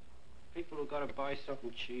 People who gotta buy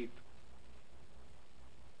something cheap.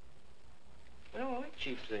 I don't like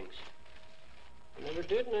cheap things. I never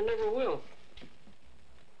did and I never will.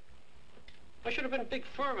 I should have been a big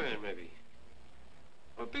fur man, maybe.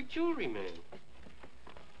 Or a big jewelry man.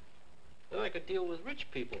 Then I could deal with rich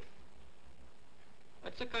people.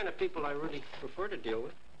 That's the kind of people I really prefer to deal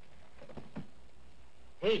with.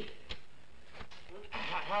 Hey,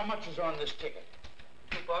 how much is on this ticket?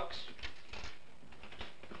 $2.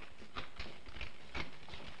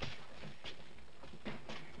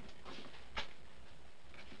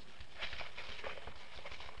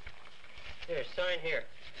 Here, sign here.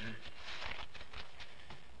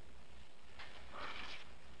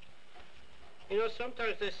 You know,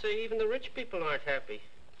 sometimes they say even the rich people aren't happy.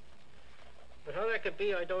 But how that could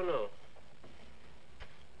be, I don't know.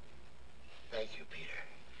 Thank you, Peter.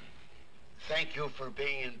 Thank you for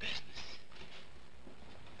being in business.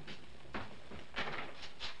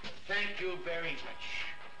 Thank you very much.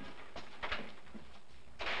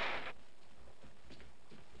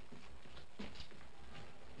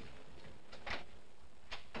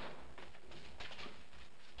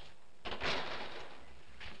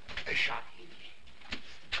 A shot.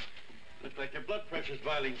 Looks like your blood pressure's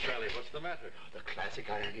boiling, Charlie. What's the matter? The classic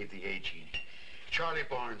irony of the age, Edie. Charlie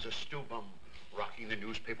Barnes, a stew bum, rocking the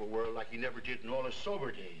newspaper world like he never did in all his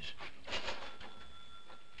sober days.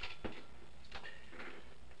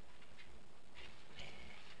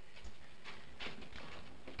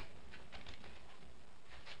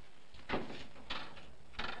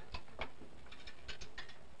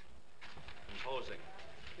 Imposing.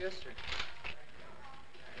 Yes, sir.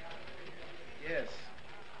 Yes.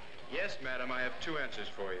 Yes, madam, I have two answers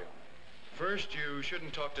for you. First, you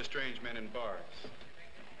shouldn't talk to strange men in bars.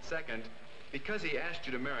 Second, because he asked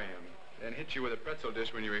you to marry him and hit you with a pretzel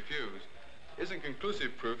dish when you refused, isn't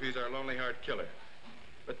conclusive proof he's our lonely heart killer.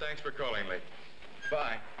 But thanks for calling, lady.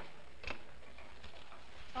 Bye.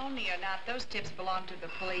 Only or not, those tips belong to the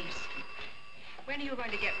police. When are you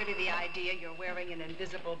going to get rid of the idea you're wearing an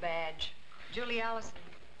invisible badge? Julie Allison.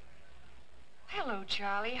 Hello,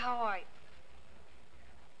 Charlie. How are you?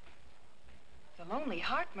 The Lonely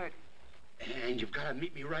Heart murder. And you've got to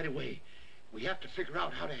meet me right away. We have to figure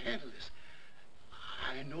out how to handle this.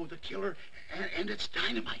 I know the killer, and it's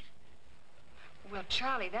dynamite. Well,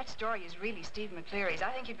 Charlie, that story is really Steve McCleary's.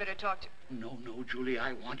 I think you'd better talk to... No, Julie,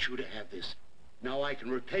 I want you to have this. Now I can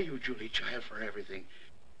repay you, Julie, child, for everything.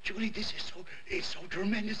 Julie, this is so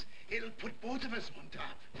tremendous. It'll put both of us on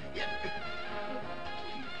top. Yeah.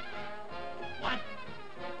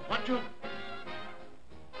 What, Julie?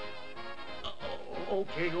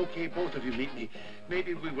 Okay, both of you meet me.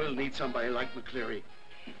 Maybe we will need somebody like McCleary.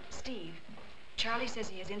 Steve, Charlie says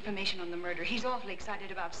he has information on the murder. He's awfully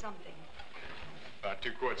excited about something. About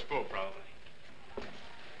 2 quarts full, probably.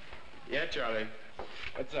 Yeah, Charlie.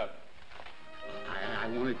 What's up? I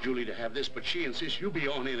wanted Julie to have this, but she insists you be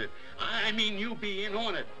on in it. I mean, you be in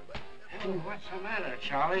on it. What's the matter,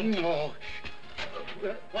 Charlie? No.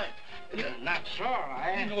 What? You're not sore,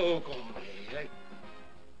 eh? No, go away.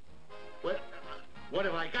 What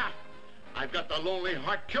have I got? I've got the Lonely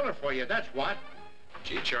Heart Killer for you, that's what.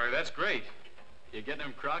 Gee, Charlie, that's great. You getting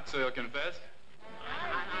him crocked so he'll confess?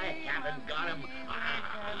 I haven't got him.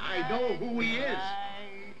 I know who he is.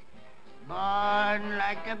 Born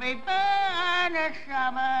like to be born a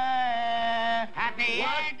summer. Happy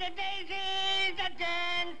as the daisies that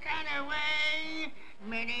dance on away.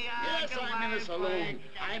 Many are Yes, I'm in a saloon.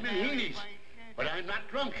 I'm in Heaney's. But I'm not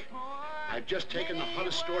drunk. I've just taken the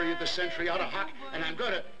hottest story of the century out of hock, and I'm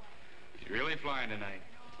gonna... You're really flying tonight.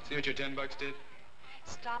 See what your $10 did?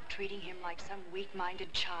 Stop treating him like some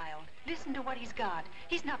weak-minded child. Listen to what he's got.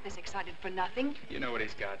 He's not this excited for nothing. You know what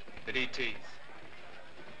he's got. The DTs.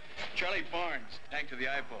 Charlie Barnes, tank to the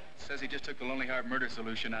eyeball, says he just took the Lonely Heart murder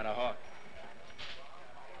solution out of Hawk.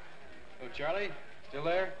 Oh, Charlie, still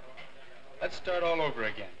there? Let's start all over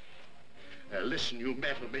again. Listen, you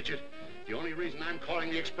metal midget. The only reason I'm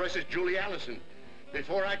calling the Express is Julie Allison.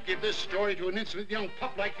 Before I'd give this story to an insolent young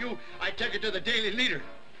pup like you, I'd take it to the Daily Leader.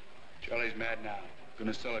 Charlie's mad now.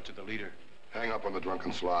 Gonna sell it to the leader. Hang up on the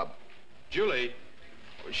drunken slob. Julie,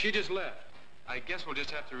 well, she just left. I guess we'll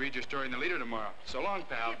just have to read your story in the Leader tomorrow. So long,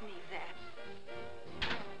 pal. Give me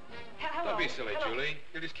that. Hello. Don't be silly, Hello. Julie.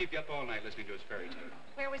 He'll just keep you up all night listening to his fairy tale.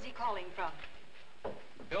 Where was he calling from?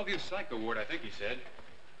 Bellevue Psycho Ward, I think he said.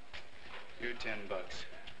 You're $10.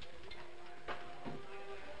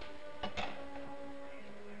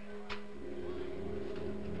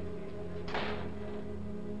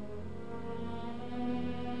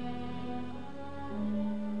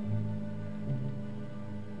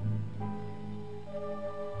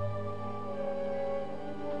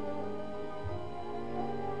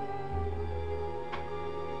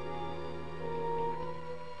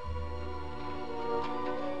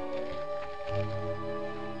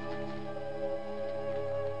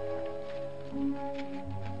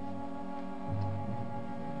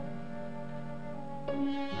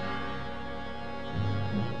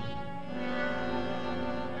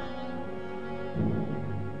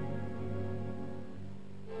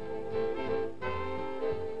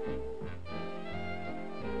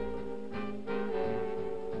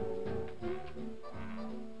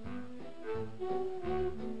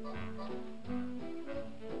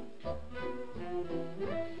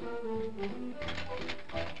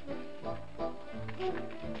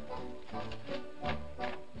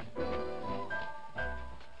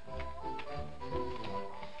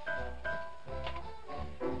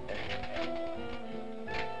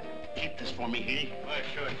 For me, Heaney? Why,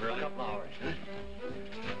 sure, For a Curly. couple hours, huh?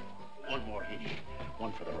 One more, Heaney.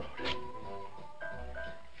 One for the road.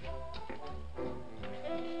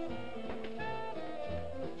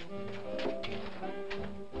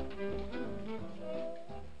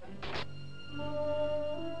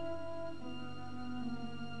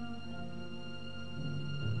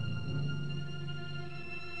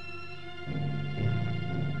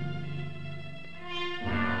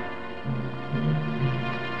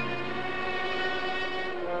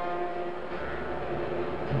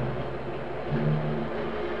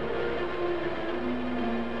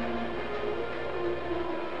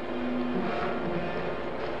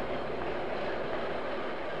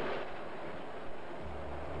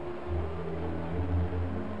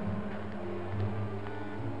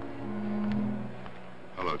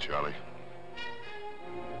 Hello, Charlie.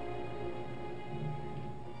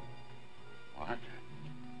 What? I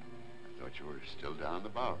thought you were still down the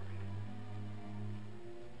Bowery.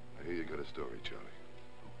 I hear you got a story, Charlie.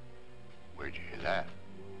 Where'd you hear that?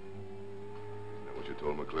 Isn't that what you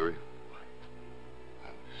told McCleary?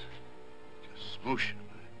 I was just smooshing.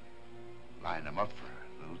 Line him up for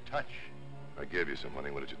a little touch. I gave you some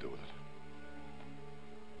money. What did you do with it?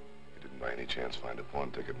 You didn't by any chance find a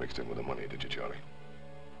pawn ticket mixed in with the money, did you, Charlie?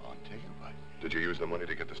 Pawn ticket? What? Did you use the money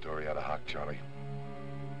to get the story out of Hock, Charlie?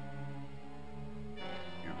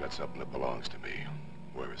 You've got something that belongs to me.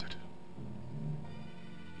 Where is it?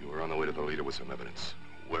 You were on the way to the leader with some evidence.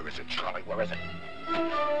 Where is it, Charlie? Where is it?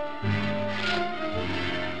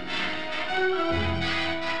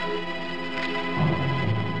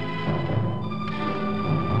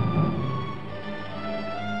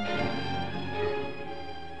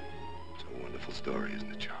 It's a wonderful story,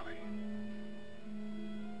 isn't it, Charlie?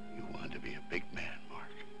 You wanted to be a big man, Mark.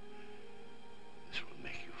 This will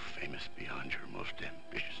make you famous beyond your most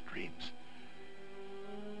ambitious dreams.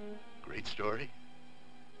 Great story.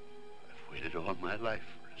 I've waited all my life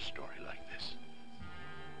for a story like this.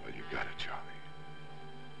 Well, you got it, Charlie.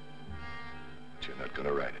 But you're not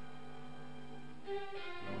gonna write it. You're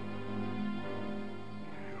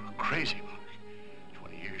crazy, Mark.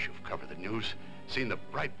 20 years you've covered the news, seen the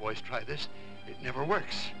bright boys try this. It never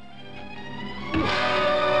works.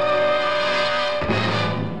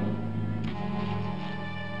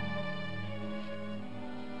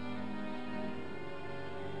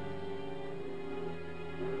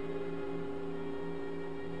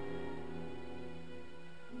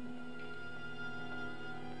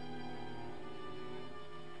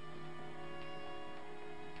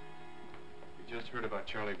 Heard about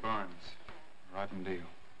Charlie Barnes. Rotten deal.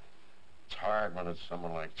 It's hard when it's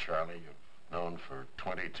someone like Charlie you've known for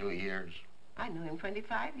 22 years. I knew him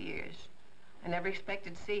 25 years. I never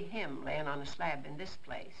expected to see him laying on a slab in this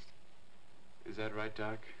place. Is that right,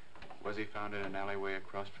 Doc? Was he found in an alleyway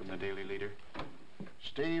across from the Daily Leader?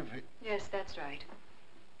 Steve? Yes, that's right.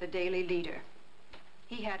 The Daily Leader.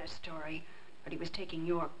 He had a story, but he was taking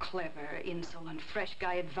your clever, insolent, fresh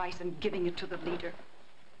guy advice and giving it to the leader.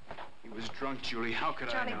 He was drunk, Julie. How could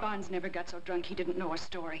I know? Charlie Barnes never got so drunk he didn't know a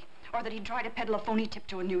story. Or that he'd try to peddle a phony tip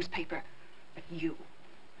to a newspaper. But you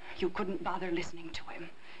couldn't bother listening to him.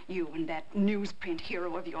 You and that newsprint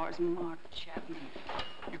hero of yours, Mark Chapman.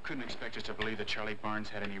 You couldn't expect us to believe that Charlie Barnes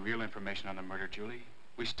had any real information on the murder, Julie.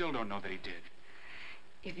 We still don't know that he did.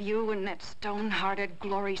 If you and that stone-hearted,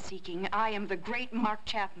 glory-seeking, I am the great Mark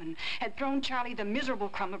Chapman, had thrown Charlie the miserable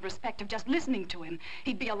crumb of respect of just listening to him,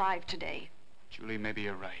 he'd be alive today. Julie, maybe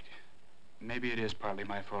you're right. Maybe it is partly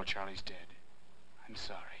my fault Charlie's dead. I'm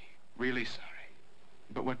sorry. Really sorry.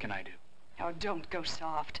 But what can I do? Oh, don't go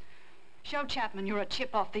soft. Show Chapman you're a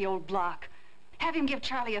chip off the old block. Have him give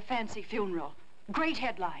Charlie a fancy funeral. Great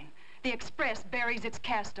headline. The Express buries its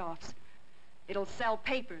cast-offs. It'll sell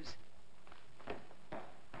papers.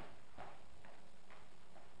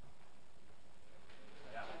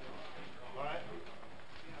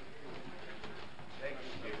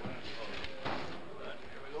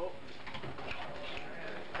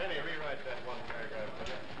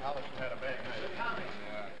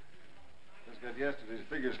 Yesterday's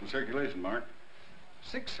figures from circulation, Mark.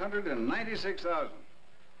 696,000.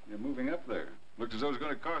 You're moving up there. Looks as though it's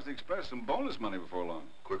going to cost the Express some bonus money before long.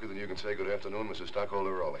 Quicker than you can say good afternoon, Mrs.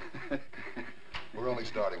 Stockholder Rowley. We're only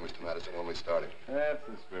starting, Mr. Madison, only starting. That's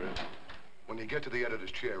the spirit. When you get to the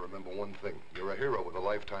editor's chair, remember one thing. You're a hero with a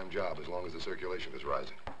lifetime job as long as the circulation is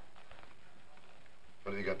rising.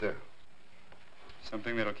 What have you got there?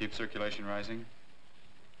 Something that'll keep circulation rising?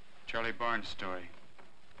 Charlie Barnes' story.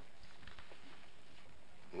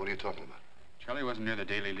 What are you talking about? Charlie wasn't near the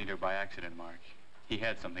Daily Leader by accident, Mark. He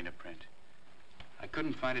had something to print. I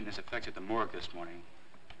couldn't find it in his effects at the morgue this morning,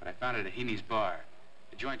 but I found it at Heaney's bar,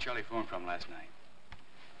 the joint Charlie phoned from last night.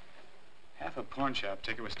 Half a pawn shop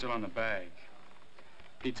ticket was still on the bag.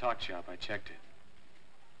 Pete's Hawk Shop, I checked it.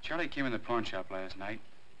 Charlie came in the pawn shop last night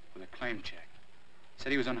with a claim check.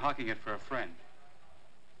 Said he was unhawking it for a friend.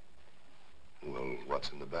 Well,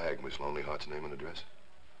 what's in the bag? Miss Lonely Heart's name and address?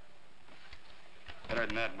 Better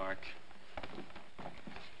than that, Mark.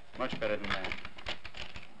 Much better than that.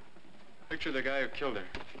 Picture of the guy who killed her.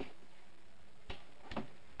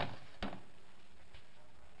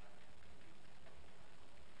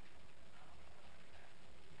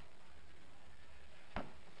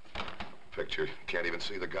 Picture. You can't even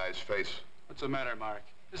see the guy's face. What's the matter, Mark?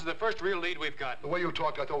 This is the first real lead we've got. The way you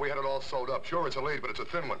talked, I thought we had it all sewed up. Sure, it's a lead, but it's a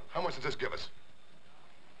thin one. How much does this give us?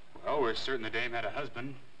 Well, we're certain the dame had a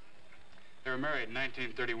husband. They were married in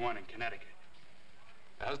 1931 in Connecticut.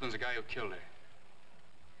 The husband's the guy who killed her.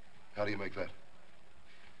 How do you make that?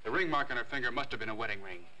 The ring mark on her finger must have been a wedding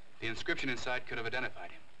ring. The inscription inside could have identified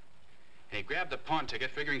him. And he grabbed the pawn ticket,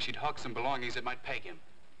 figuring she'd hawk some belongings that might peg him.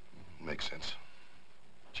 Makes sense.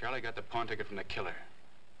 Charlie got the pawn ticket from the killer.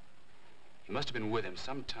 He must have been with him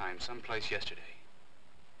sometime, someplace yesterday.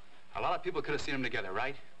 A lot of people could have seen them together,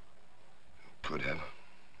 right? Could have.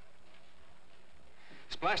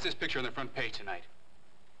 Splash this picture on the front page tonight.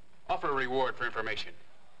 Offer a reward for information.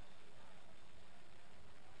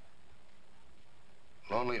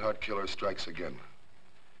 Lonely Heart Killer strikes again.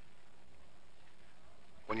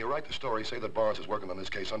 When you write the story, say that Barnes is working on this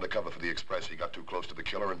case undercover for the Express. He got too close to the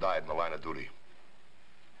killer and died in the line of duty.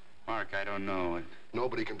 Mark, I don't know.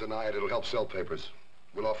 Nobody can deny it. It'll help sell papers.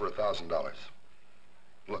 We'll offer $1,000.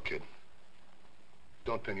 Look, kid.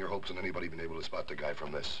 Don't pin your hopes on anybody being able to spot the guy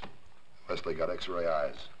from this. Unless they got X-ray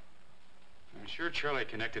eyes. I'm sure Charlie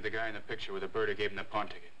connected the guy in the picture with the bird who gave him the pawn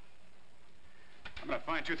ticket. I'm gonna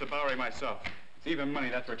find Tooth the Bowery myself. It's even money.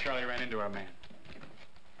 That's where Charlie ran into our man.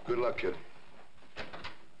 Good luck, kid.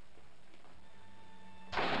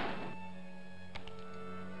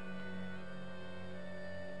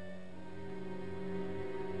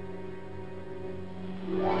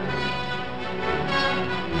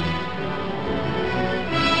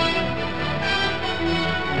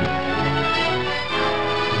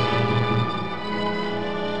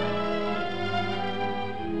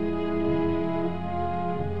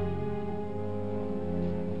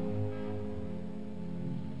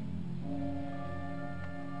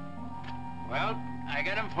 Well, I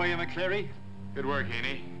got him for you, McCleary. Good work,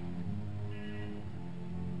 Haney.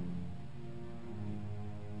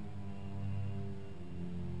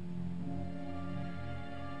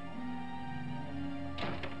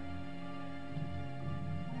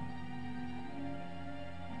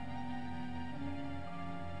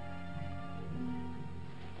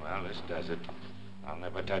 Well, this does it. I'll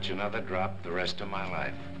never touch another drop the rest of my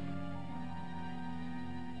life.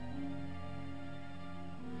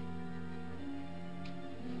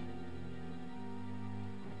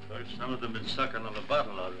 Some of them been sucking on the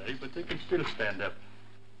bottle already, but they can still stand up.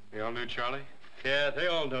 They all knew Charlie? Yeah, they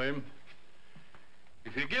all know him.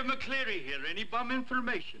 If you give McCleary here any bum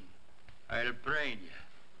information, I'll brain you.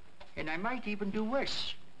 And I might even do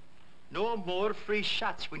worse. No more free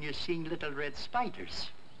shots when you're seeing little red spiders.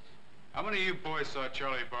 How many of you boys saw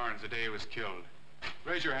Charlie Barnes the day he was killed?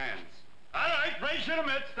 Raise your hands. All right, raise your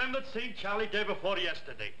mitts, them that seen Charlie day before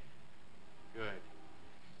yesterday. Good.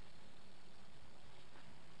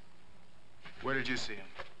 Where did you see him?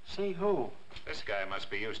 See who? This guy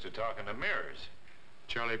must be used to talking to mirrors.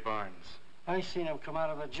 Charlie Barnes. I seen him come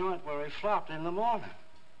out of the joint where he flopped in the morning.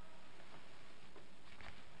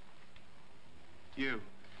 You.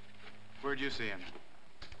 Where'd you see him?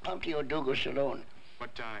 Humpty O'Dougall Saloon.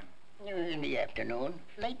 What time? In the afternoon.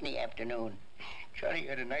 Late in the afternoon. Charlie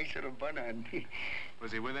had a nice little bun on.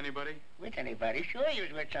 Was he with anybody? With anybody? Sure he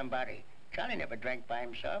was with somebody. Charlie never drank by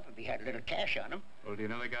himself if he had a little cash on him. Well, do you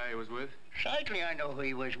know the guy he was with? Certainly I know who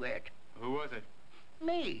he was with. Who was it?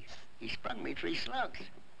 Me. He sprung me 3 slugs.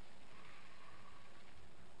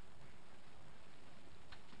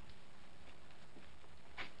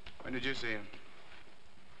 When did you see him?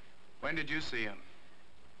 When did you see him?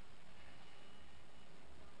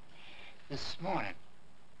 This morning.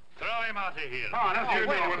 Throw him out of here. Come on, that's you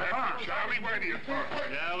know what happened. Charlie, where do you talk?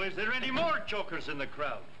 Now, is there any more jokers in the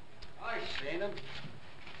crowd? I seen him.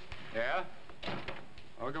 Yeah?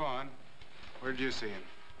 Oh, go on. Where did you see him?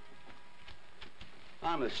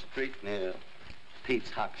 On the street near Pete's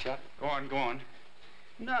Hot Shop. Go on, go on.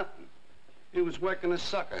 Nothing. He was working a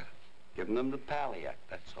sucker, giving him the palliac,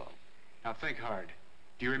 that's all. Now think hard.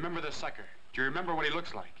 Do you remember the sucker? Do you remember what he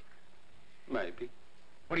looks like? Maybe.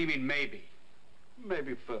 What do you mean, maybe?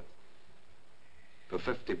 Maybe for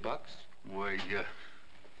 $50. Why,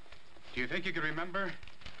 Do you think you could remember?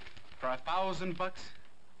 For $1,000?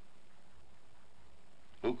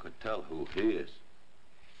 Who could tell who he is?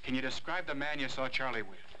 Can you describe the man you saw Charlie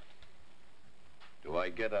with? Do I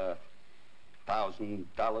get $1,000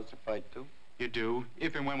 if I do? You do,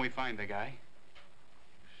 if and when we find the guy.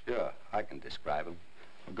 Sure, I can describe him.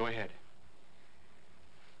 Well, go ahead.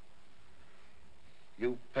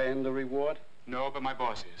 You paying the reward? No, but my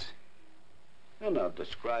boss is. Then I'll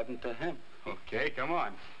describe him to him. Okay, come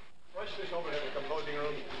on. Rush this over here to the composing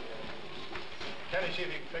room. Kenny, see if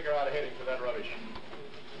you can figure out a heading for that rubbish.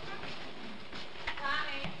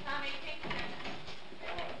 Tommy Kingston.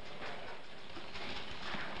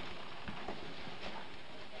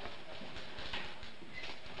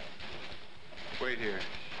 Wait here.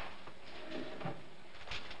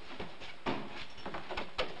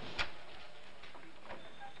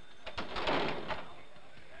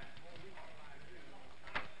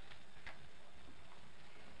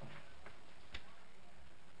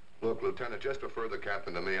 Look, Lieutenant, just refer the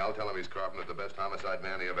captain to me. I'll tell him he's Carpenter, the best homicide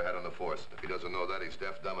man he ever had on the force. If he doesn't know that, he's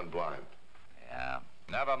deaf, dumb, and blind. Yeah.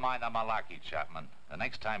 Never mind the malarkey, Chapman. The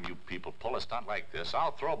next time you people pull a stunt like this,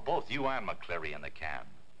 I'll throw both you and McCleary in the can.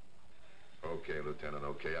 Okay, Lieutenant,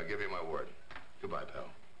 okay. I'll give you my word. Goodbye, pal.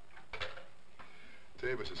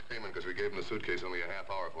 Davis is screaming because we gave him the suitcase only a half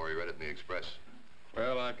hour before he read it in the Express.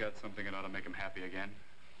 Well, I've got something that ought to make him happy again.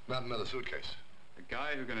 Not another suitcase. The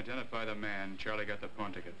guy who can identify the man Charlie got the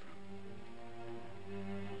pawn ticket from.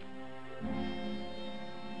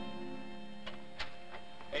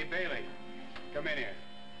 Hey, Bailey, come in here.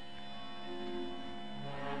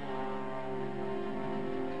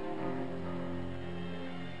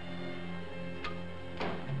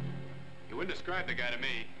 You wouldn't describe the guy to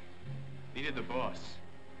me. Needed the boss.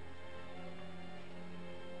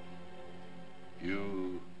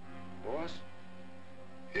 You... boss?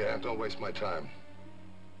 Yeah, don't waste my time.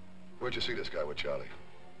 Where'd you see this guy with Charlie?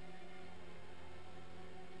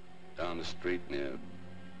 Down the street near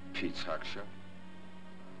Pete's Hock Shop.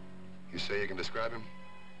 You say you can describe him?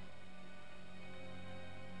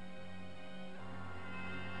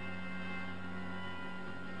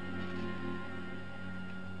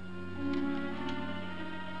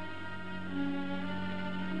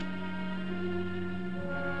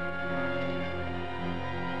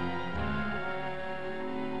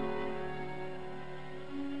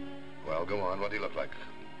 Well, go on. What do you look like?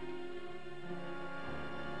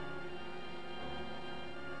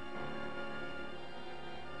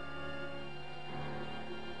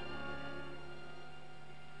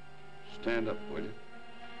 Stand up, will you?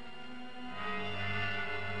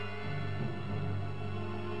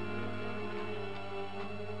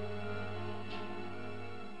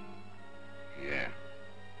 Yeah.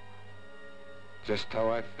 Just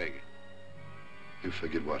how I figured. You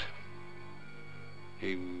figured what?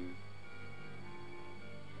 He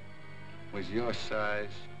was your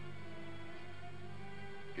size,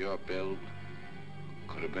 your build,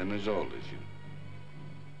 could have been as old as you.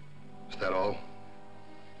 Is that all?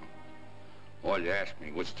 All you asked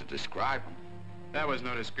me was to describe him. That was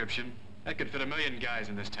no description. That could fit 1,000,000 guys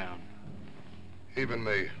in this town. Even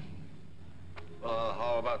me.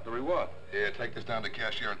 How about the reward? Here, take this down to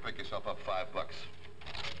cashier and pick yourself up $5.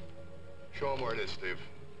 Show him where it is, Steve.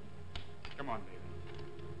 Come on, baby.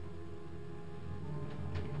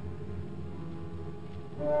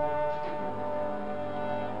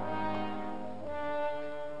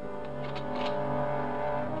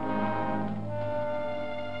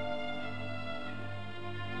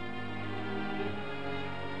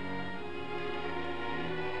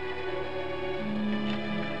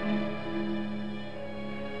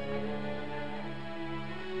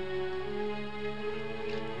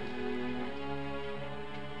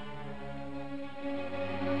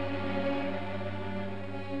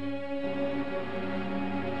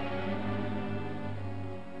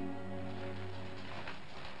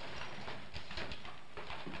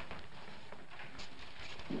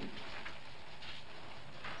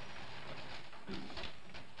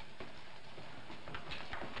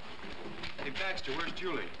 Baxter, where's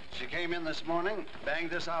Julie? She came in this morning,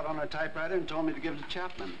 banged this out on her typewriter, and told me to give it to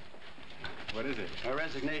Chapman. What is it? Her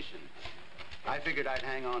resignation. I figured I'd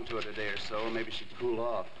hang on to it a day or so. Maybe she'd cool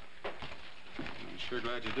off. I'm sure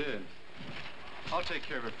glad you did. I'll take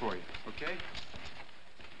care of it for you, okay?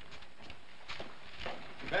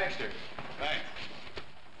 Baxter. Thanks.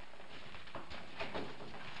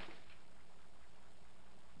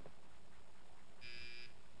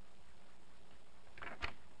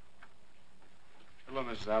 Hello,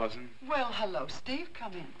 Mrs. Allison. Well, hello, Steve.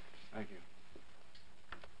 Come in. Thank you.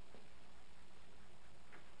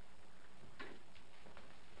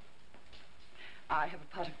 I have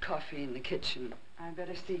a pot of coffee in the kitchen. I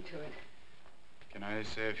better see to it. Can I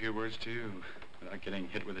say a few words to you without getting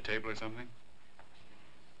hit with a table or something?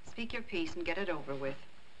 Speak your piece and get it over with.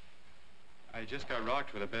 I just got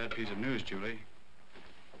rocked with a bad piece of news, Julie.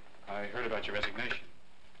 I heard about your resignation.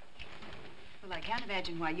 Well, I can't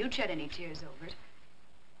imagine why you'd shed any tears over it.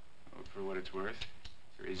 Oh, for what it's worth,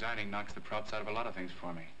 resigning knocks the props out of a lot of things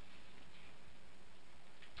for me.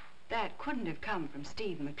 That couldn't have come from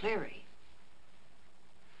Steve McCleary.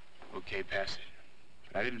 Okay, pass it.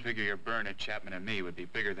 But I didn't figure your burn at Chapman and me would be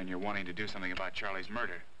bigger than your wanting to do something about Charlie's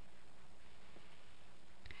murder.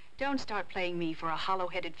 Don't start playing me for a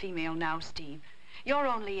hollow-headed female now, Steve. Your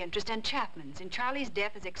only interest in Chapman's, and Charlie's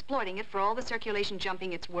death is exploiting it for all the circulation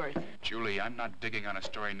jumping it's worth. Julie, I'm not digging on a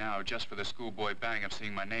story now just for the schoolboy bang of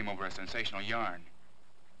seeing my name over a sensational yarn.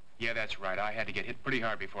 Yeah, that's right. I had to get hit pretty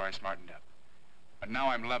hard before I smartened up. But now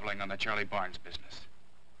I'm leveling on the Charlie Barnes business.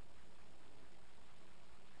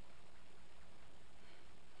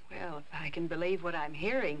 Well, if I can believe what I'm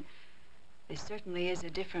hearing, this certainly is a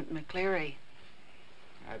different McCleary.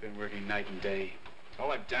 I've been working night and day.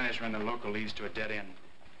 All I've done is run the local leads to a dead end.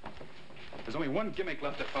 There's only one gimmick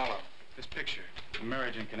left to follow. This picture, a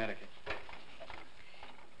marriage in Connecticut.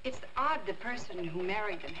 It's odd the person who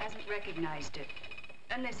married them hasn't recognized it.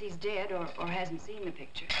 Unless he's dead or hasn't seen the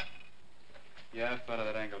picture. Yeah, I thought of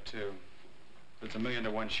that angle, too. It's 1,000,000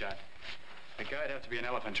 to 1 shot. The guy'd have to be an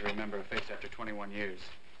elephant to remember a face after 21 years.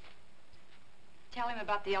 Tell him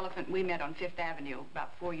about the elephant we met on Fifth Avenue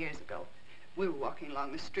about 4 years ago. We were walking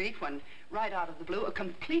along the street when, right out of the blue, a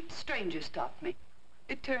complete stranger stopped me.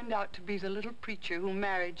 It turned out to be the little preacher who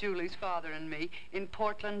married Julie's father and me in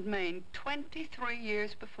Portland, Maine, 23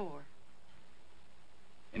 years before.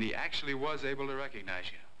 And he actually was able to recognize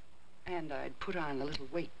you. And I'd put on a little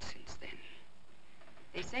weight since then.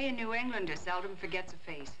 They say a New Englander seldom forgets a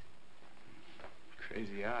face.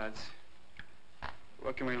 Crazy odds.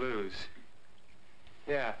 What can we lose?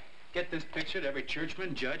 Yeah, get this picture to every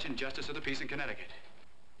churchman, judge, and justice of the peace in Connecticut.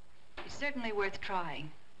 It's certainly worth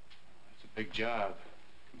trying. It's a big job.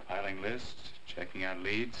 Compiling lists, checking out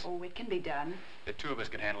leads. Oh, it can be done. The two of us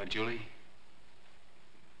can handle it, Julie.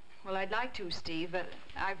 Well, I'd like to, Steve, but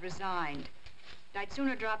I've resigned. I'd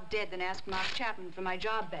sooner drop dead than ask Mark Chapman for my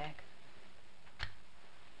job back.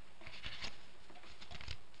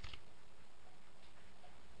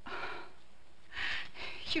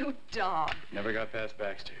 You dog. Never got past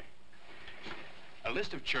Baxter. A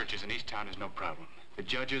list of churches in East Town is no problem. The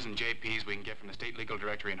judges and JPs we can get from the State Legal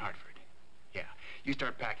Directory in Hartford. Yeah, you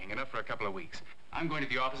start packing, enough for a couple of weeks. I'm going to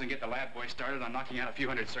the office and get the lab boy started on knocking out a few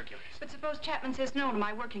hundred circulars. But suppose Chapman says no to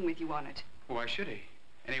my working with you on it. Well, why should he?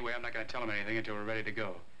 Anyway, I'm not going to tell him anything until we're ready to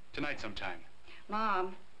go. Tonight sometime.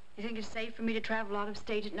 Mom, you think it's safe for me to travel out of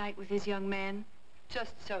state at night with this young man?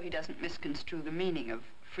 Just so he doesn't misconstrue the meaning of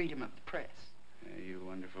freedom of the press. You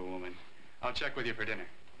wonderful woman. I'll check with you for dinner.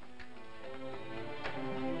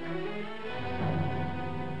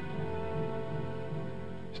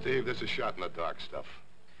 Steve, this is shot in the dark stuff.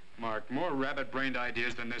 Mark, more rabbit-brained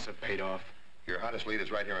ideas than this have paid off. Your hottest lead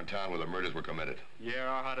is right here in town where the murders were committed. Yeah,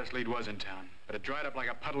 our hottest lead was in town, but it dried up like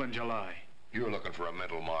a puddle in July. You're looking for a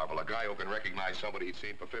mental marvel, a guy who can recognize somebody he'd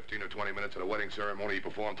seen for 15 or 20 minutes at a wedding ceremony he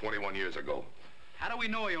performed 21 years ago. How do we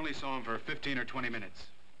know he only saw him for 15 or 20 minutes?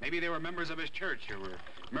 Maybe they were members of his church or were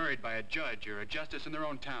married by a judge or a justice in their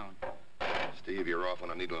own town. Steve, you're off on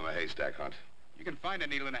a needle in a haystack hunt. You can find a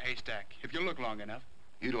needle in a haystack if you look long enough.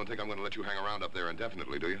 You don't think I'm going to let you hang around up there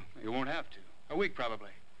indefinitely, do you? You won't have to. A week,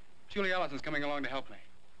 probably. Julie Allison's coming along to help me.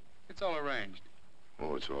 It's all arranged.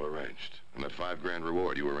 Oh, it's all arranged. And that $5 grand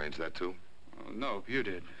reward, you arranged that, too? Well, no, you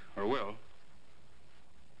did. Or will.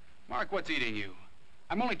 Mark, what's eating you?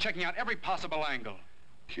 I'm only checking out every possible angle.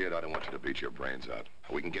 Kid, I don't want you to beat your brains out.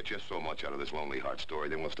 We can get just so much out of this lonely heart story,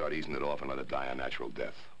 then we'll start easing it off and let it die a natural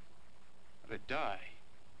death. Let it die?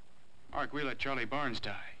 Mark, we let Charlie Barnes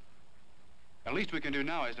die. The least we can do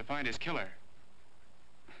now is to find his killer.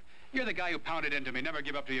 You're the guy who pounded into me. Never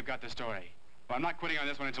give up till you've got the story. Well, I'm not quitting on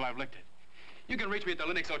this one until I've licked it. You can reach me at the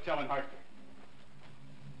Linux Hotel in Hartford.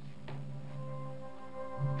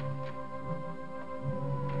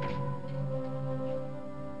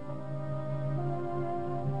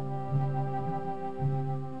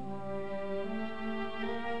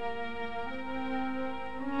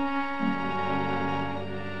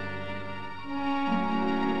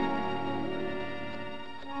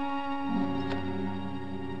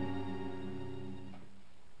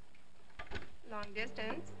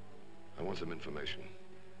 Distance. I want some information.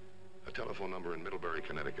 A telephone number in Middlebury,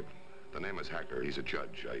 Connecticut. The name is Hacker. He's a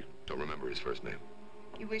judge. I don't remember his first name.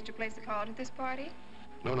 You wish to place a call to this party?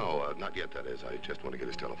 No, not yet, that is. I just want to get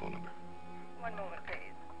his telephone number. One moment,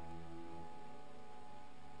 please.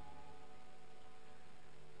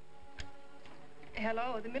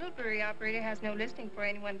 Hello, the Middlebury operator has no listing for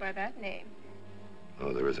anyone by that name.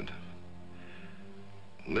 Oh, there isn't.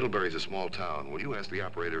 Middlebury's a small town. Will you ask the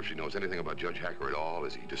operator if she knows anything about Judge Hacker at all?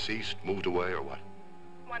 Is he deceased, moved away, or what?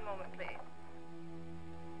 One moment, please.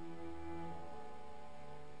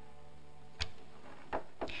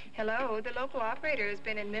 Hello, the local operator has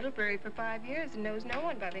been in Middlebury for 5 years and knows no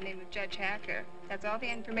one by the name of Judge Hacker. That's all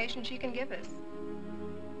the information she can give us.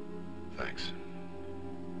 Thanks.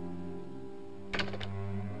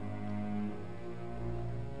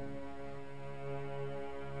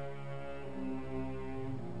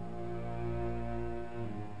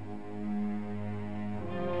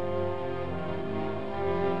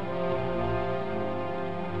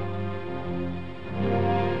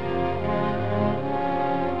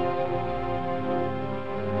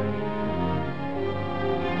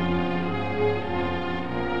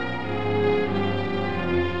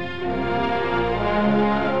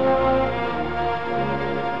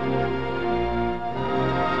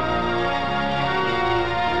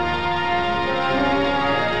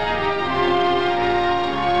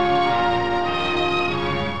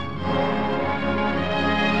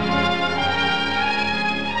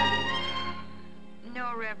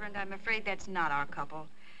 That's not our couple.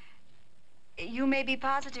 You may be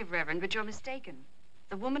positive, Reverend, but you're mistaken.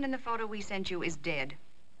 The woman in the photo we sent you is dead.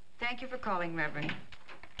 Thank you for calling, Reverend.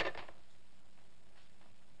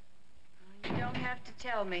 You don't have to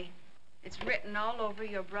tell me. It's written all over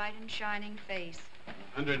your bright and shining face.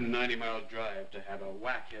 190-mile drive to have a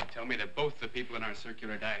whackhead tell me that both the people in our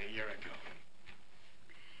circular died a year ago.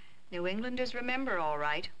 New Englanders remember, all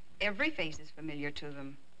right. Every face is familiar to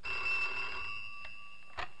them.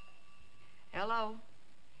 Hello?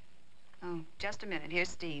 Oh, just a minute. Here's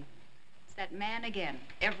Steve. It's that man again.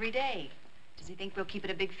 Every day. Does he think we'll keep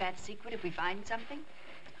it a big fat secret if we find something?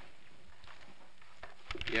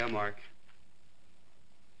 Yeah, Mark.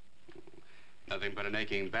 Nothing but an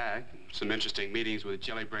aching back. Some interesting meetings with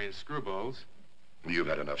jelly-brained screwballs. You've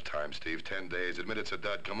had enough time, Steve. 10 days. Admit it's a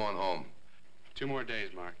dud. Come on home. 2 more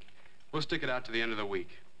days, Mark. We'll stick it out to the end of the week.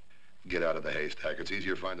 Get out of the haystack. It's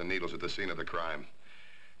easier finding needles at the scene of the crime.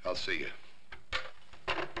 I'll see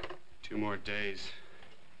you. 2 more days.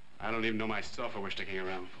 I don't even know myself what we're sticking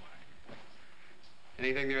around for.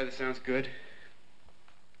 Anything there that sounds good?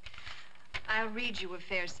 I'll read you a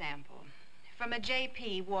fair sample. From a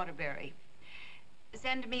J.P. Waterbury.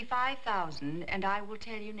 Send me 5,000, and I will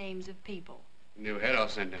tell you names of people. New head I'll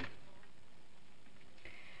send him.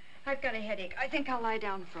 I've got a headache. I think I'll lie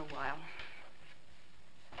down for a while.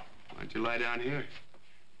 Why don't you lie down here?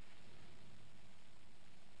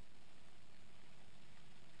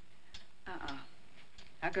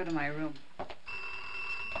 I'll go to my room.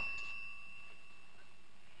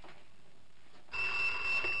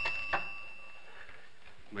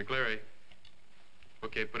 McCleary.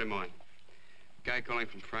 Okay, put him on. Guy calling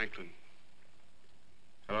from Franklin.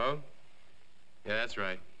 Hello? Yeah, that's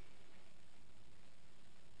right.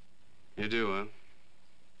 You do, huh?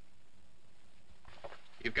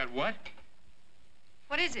 You've got what?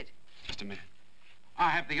 What is it? Just a minute. I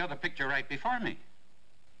have the other picture right before me.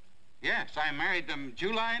 Yes, I married them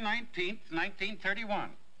July 19th, 1931.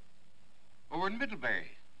 Over in Middlebury.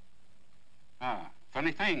 Ah,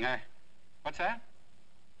 funny thing, what's that?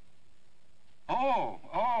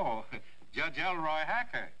 Oh, Judge Elroy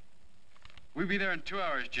Hacker. We'll be there in 2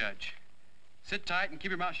 hours, Judge. Sit tight and keep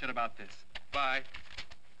your mouth shut about this. Bye.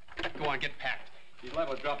 Go on, get packed. He's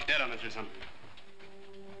liable to drop dead on us or something.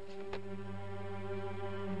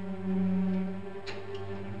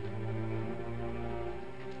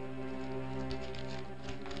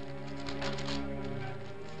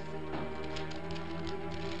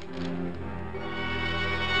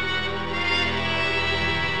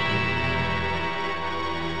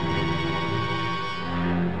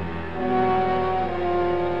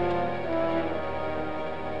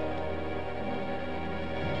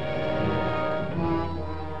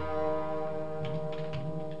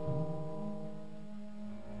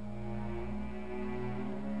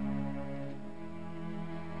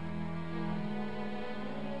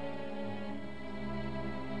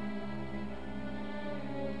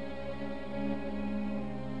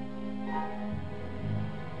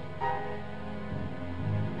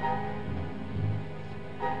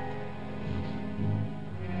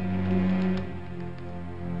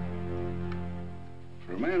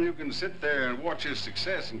 Sit there and watch his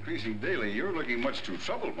success increasing daily. You're looking much too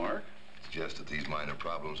troubled, Mark. It's just that these minor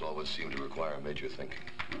problems always seem to require major thinking.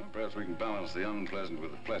 Well, perhaps we can balance the unpleasant with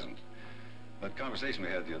the pleasant. That conversation we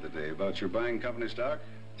had the other day about your buying company stock?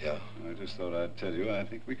 Yeah. I just thought I'd tell you I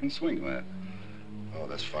think we can swing that. Oh,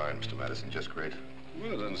 that's fine, Mr. Madison. Just great. Well,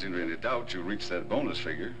 there doesn't seem to be any doubt you'll reach that bonus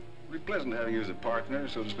figure. It'll be pleasant having you as a partner,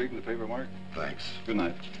 so to speak, in the paper, Mark. Thanks. Good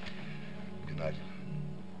night. Good night.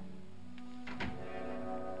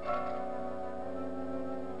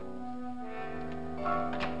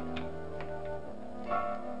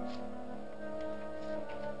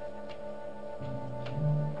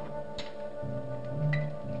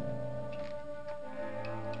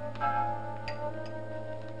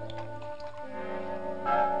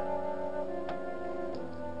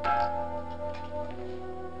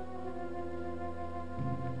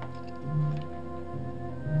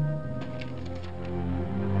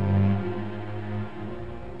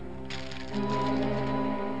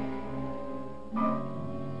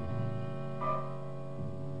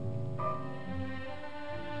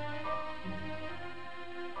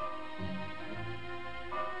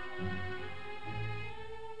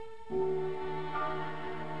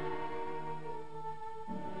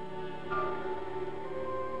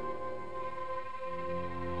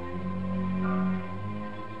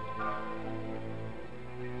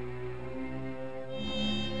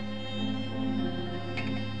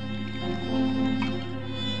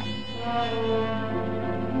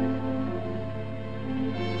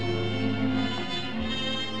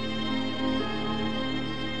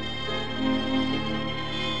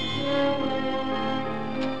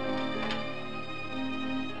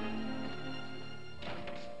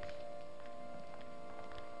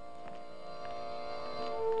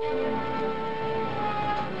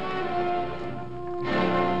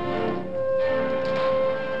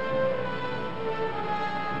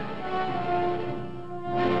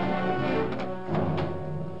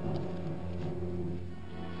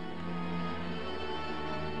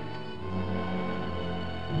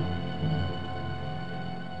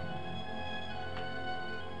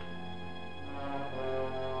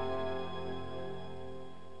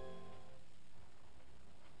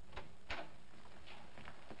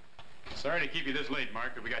 Sorry to keep you this late,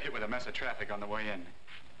 Mark, but we got hit with a mess of traffic on the way in.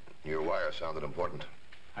 Your wire sounded important.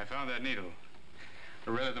 I found that needle.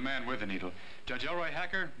 Or rather, the man with the needle. Judge Elroy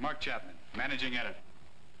Hacker, Mark Chapman, managing editor.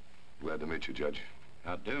 Glad to meet you, Judge.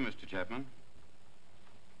 How do, Mr. Chapman?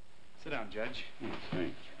 Sit down, Judge. Oh,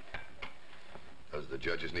 thanks. Does the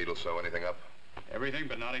judge's needle sew anything up? Everything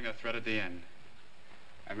but knotting the thread at the end.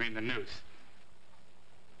 I mean the noose.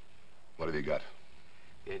 What have you got?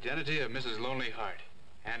 The identity of Mrs. Lonely Heart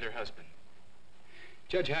and her husband.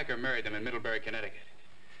 Judge Hacker married them in Middlebury, Connecticut.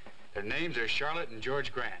 Their names are Charlotte and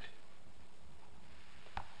George Grant.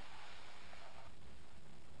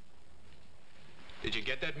 Did you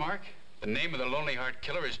get that, Mark? The name of the Lonely Heart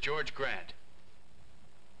killer is George Grant.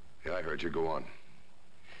 Yeah, I heard you. Go on.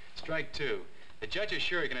 Strike two. The judge is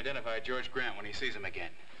sure he can identify George Grant when he sees him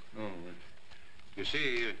again. Oh, you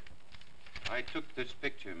see, I took this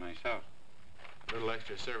picture myself. A little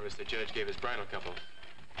extra service the judge gave his bridal couple.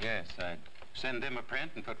 Yes, I'd send them a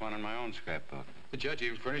print and put one in my own scrapbook. The judge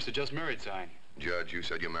even furnished a just married sign. Judge, you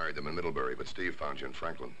said you married them in Middlebury, but Steve found you in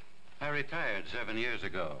Franklin. I retired 7 years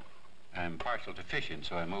ago. I'm partial to fishing,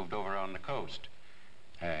 so I moved over on the coast.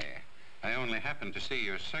 I only happened to see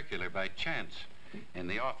your circular by chance in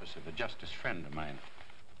the office of a justice friend of mine.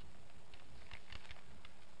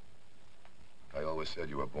 I always said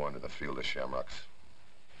you were born to the field of shamrocks.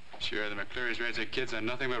 Sure, the McClearys raise their kids on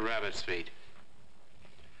nothing but rabbit's feet.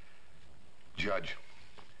 Judge,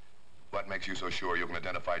 what makes you so sure you can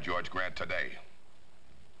identify George Grant today?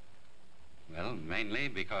 Well, mainly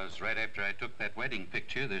because right after I took that wedding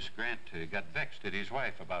picture, this Grant got vexed at his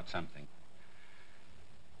wife about something.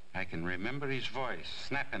 I can remember his voice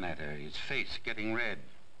snapping at her, his face getting red.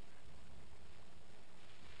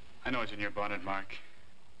 I know what's in your bonnet, Mark.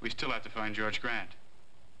 We still have to find George Grant.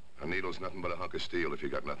 A needle's nothing but a hunk of steel if you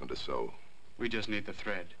got nothing to sew. We just need the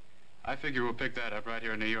thread. I figure we'll pick that up right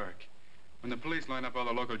here in New York. When the police line up all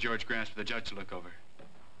the local George Grants for the judge to look over.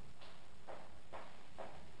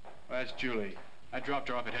 Well, that's Julie. I dropped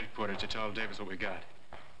her off at headquarters to tell Davis what we got.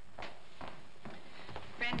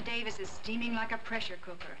 Friend Davis is steaming like a pressure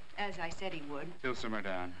cooker, as I said he would. He'll simmer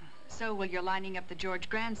down. So will your lining up the George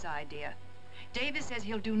Grant's idea. Davis says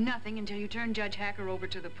he'll do nothing until you turn Judge Hacker over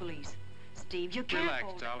to the police. Steve, you can't Relax,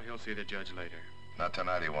 hold... Doll. He'll see the judge later. Not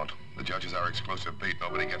tonight, he won't. The judge is our exclusive beat.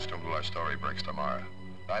 Nobody gets to him till our story breaks tomorrow.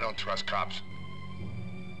 I don't trust cops.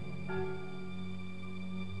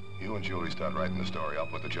 You and Julie start writing the story. I'll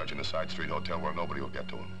put the judge in a side street hotel where nobody will get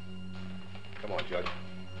to him. Come on, Judge.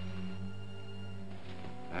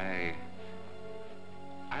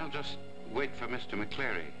 I'll just wait for Mr.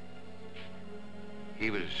 McCleary. He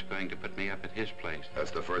was going to put me up at his place.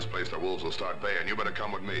 That's the first place the wolves will start baying. You better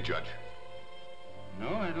come with me, Judge.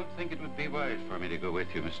 No, I don't think it would be wise for me to go with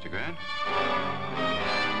you, Mr. Grant.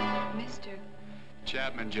 Mr.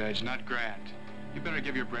 Chapman, Judge, not Grant. You better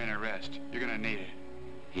give your brain a rest. You're gonna need it.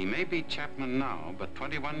 He may be Chapman now, but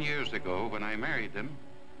 21 years ago, when I married him,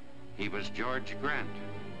 he was George Grant,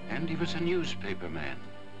 and he was a newspaper man.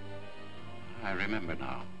 I remember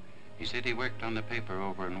now. He said he worked on the paper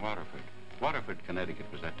over in Waterford. Waterford, Connecticut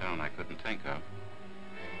was that town I couldn't think of.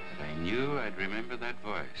 But I knew I'd remember that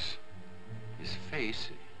voice. His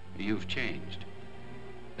face, you've changed.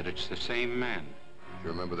 That it's the same man. You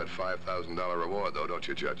remember that $5,000 reward, though, don't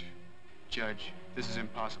you, Judge? Judge, this is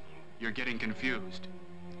impossible. You're getting confused.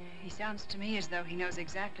 He sounds to me as though he knows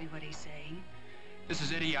exactly what he's saying. This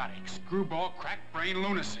is idiotic, screwball, crack-brain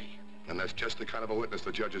lunacy. And that's just the kind of a witness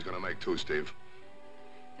the judge is going to make, too, Steve.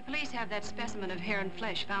 The police have that specimen of hair and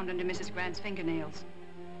flesh found under Mrs. Grant's fingernails.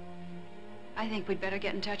 I think we'd better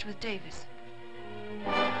get in touch with Davis.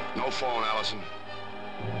 No phone, Allison.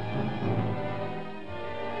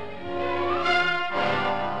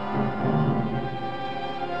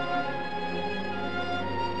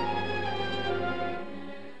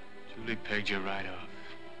 Julie pegged you right off.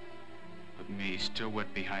 But me, still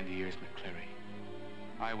wet behind the ears, McCleary.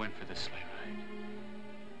 I went for the sleigh ride.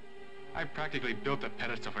 I practically built the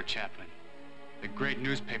pedestal for Chaplin, the great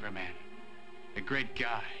newspaper man, the great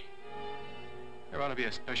guy. There ought to be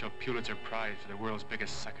a special Pulitzer Prize for the world's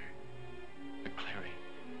biggest sucker. McCleary,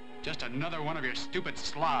 just another one of your stupid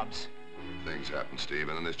slobs. Things happen, Steve,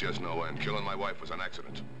 and then there's just no end. Killing my wife was an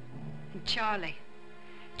accident. And Charlie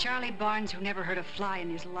Barnes, who never hurt a fly in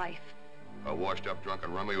his life. A washed-up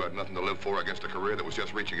drunken rummy who had nothing to live for against a career that was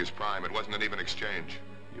just reaching its prime. It wasn't an even exchange.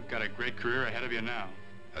 You've got a great career ahead of you now.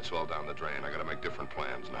 That's all down the drain. I gotta make different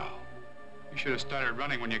plans now. You should have started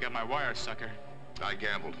running when you got my wire, sucker. I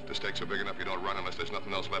gambled. The stakes are big enough you don't run unless there's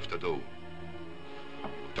nothing else left to do.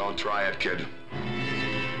 Don't try it, kid.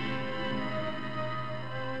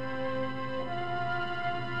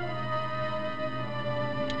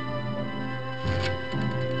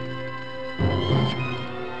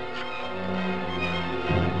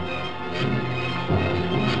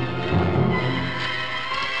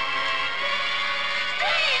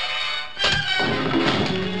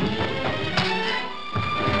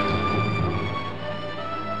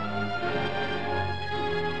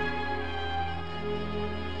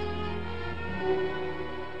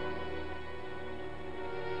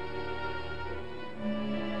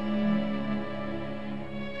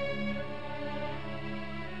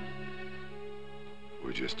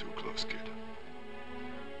 just too close, kid.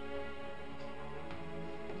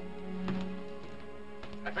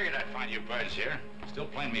 I figured I'd find you birds here. Still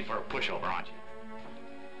playing me for a pushover, aren't you?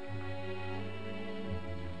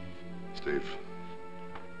 Steve,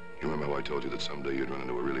 you remember how I told you that someday you'd run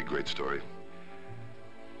into a really great story?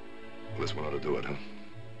 Well, this one ought to do it, huh?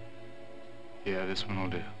 Yeah, this one will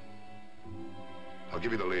do. I'll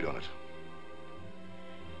give you the lead on it.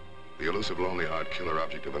 The elusive Lonely Heart killer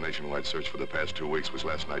object of a nationwide search for the past 2 weeks was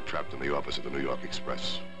last night trapped in the office of the New York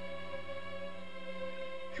Express.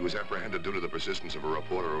 He was apprehended due to the persistence of a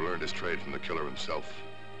reporter who learned his trade from the killer himself.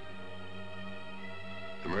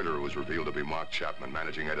 The murderer was revealed to be Mark Chapman,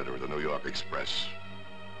 managing editor of the New York Express.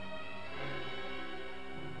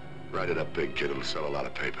 Write it up big, kid. It'll sell a lot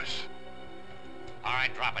of papers. All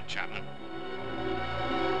right, drop it, Chapman.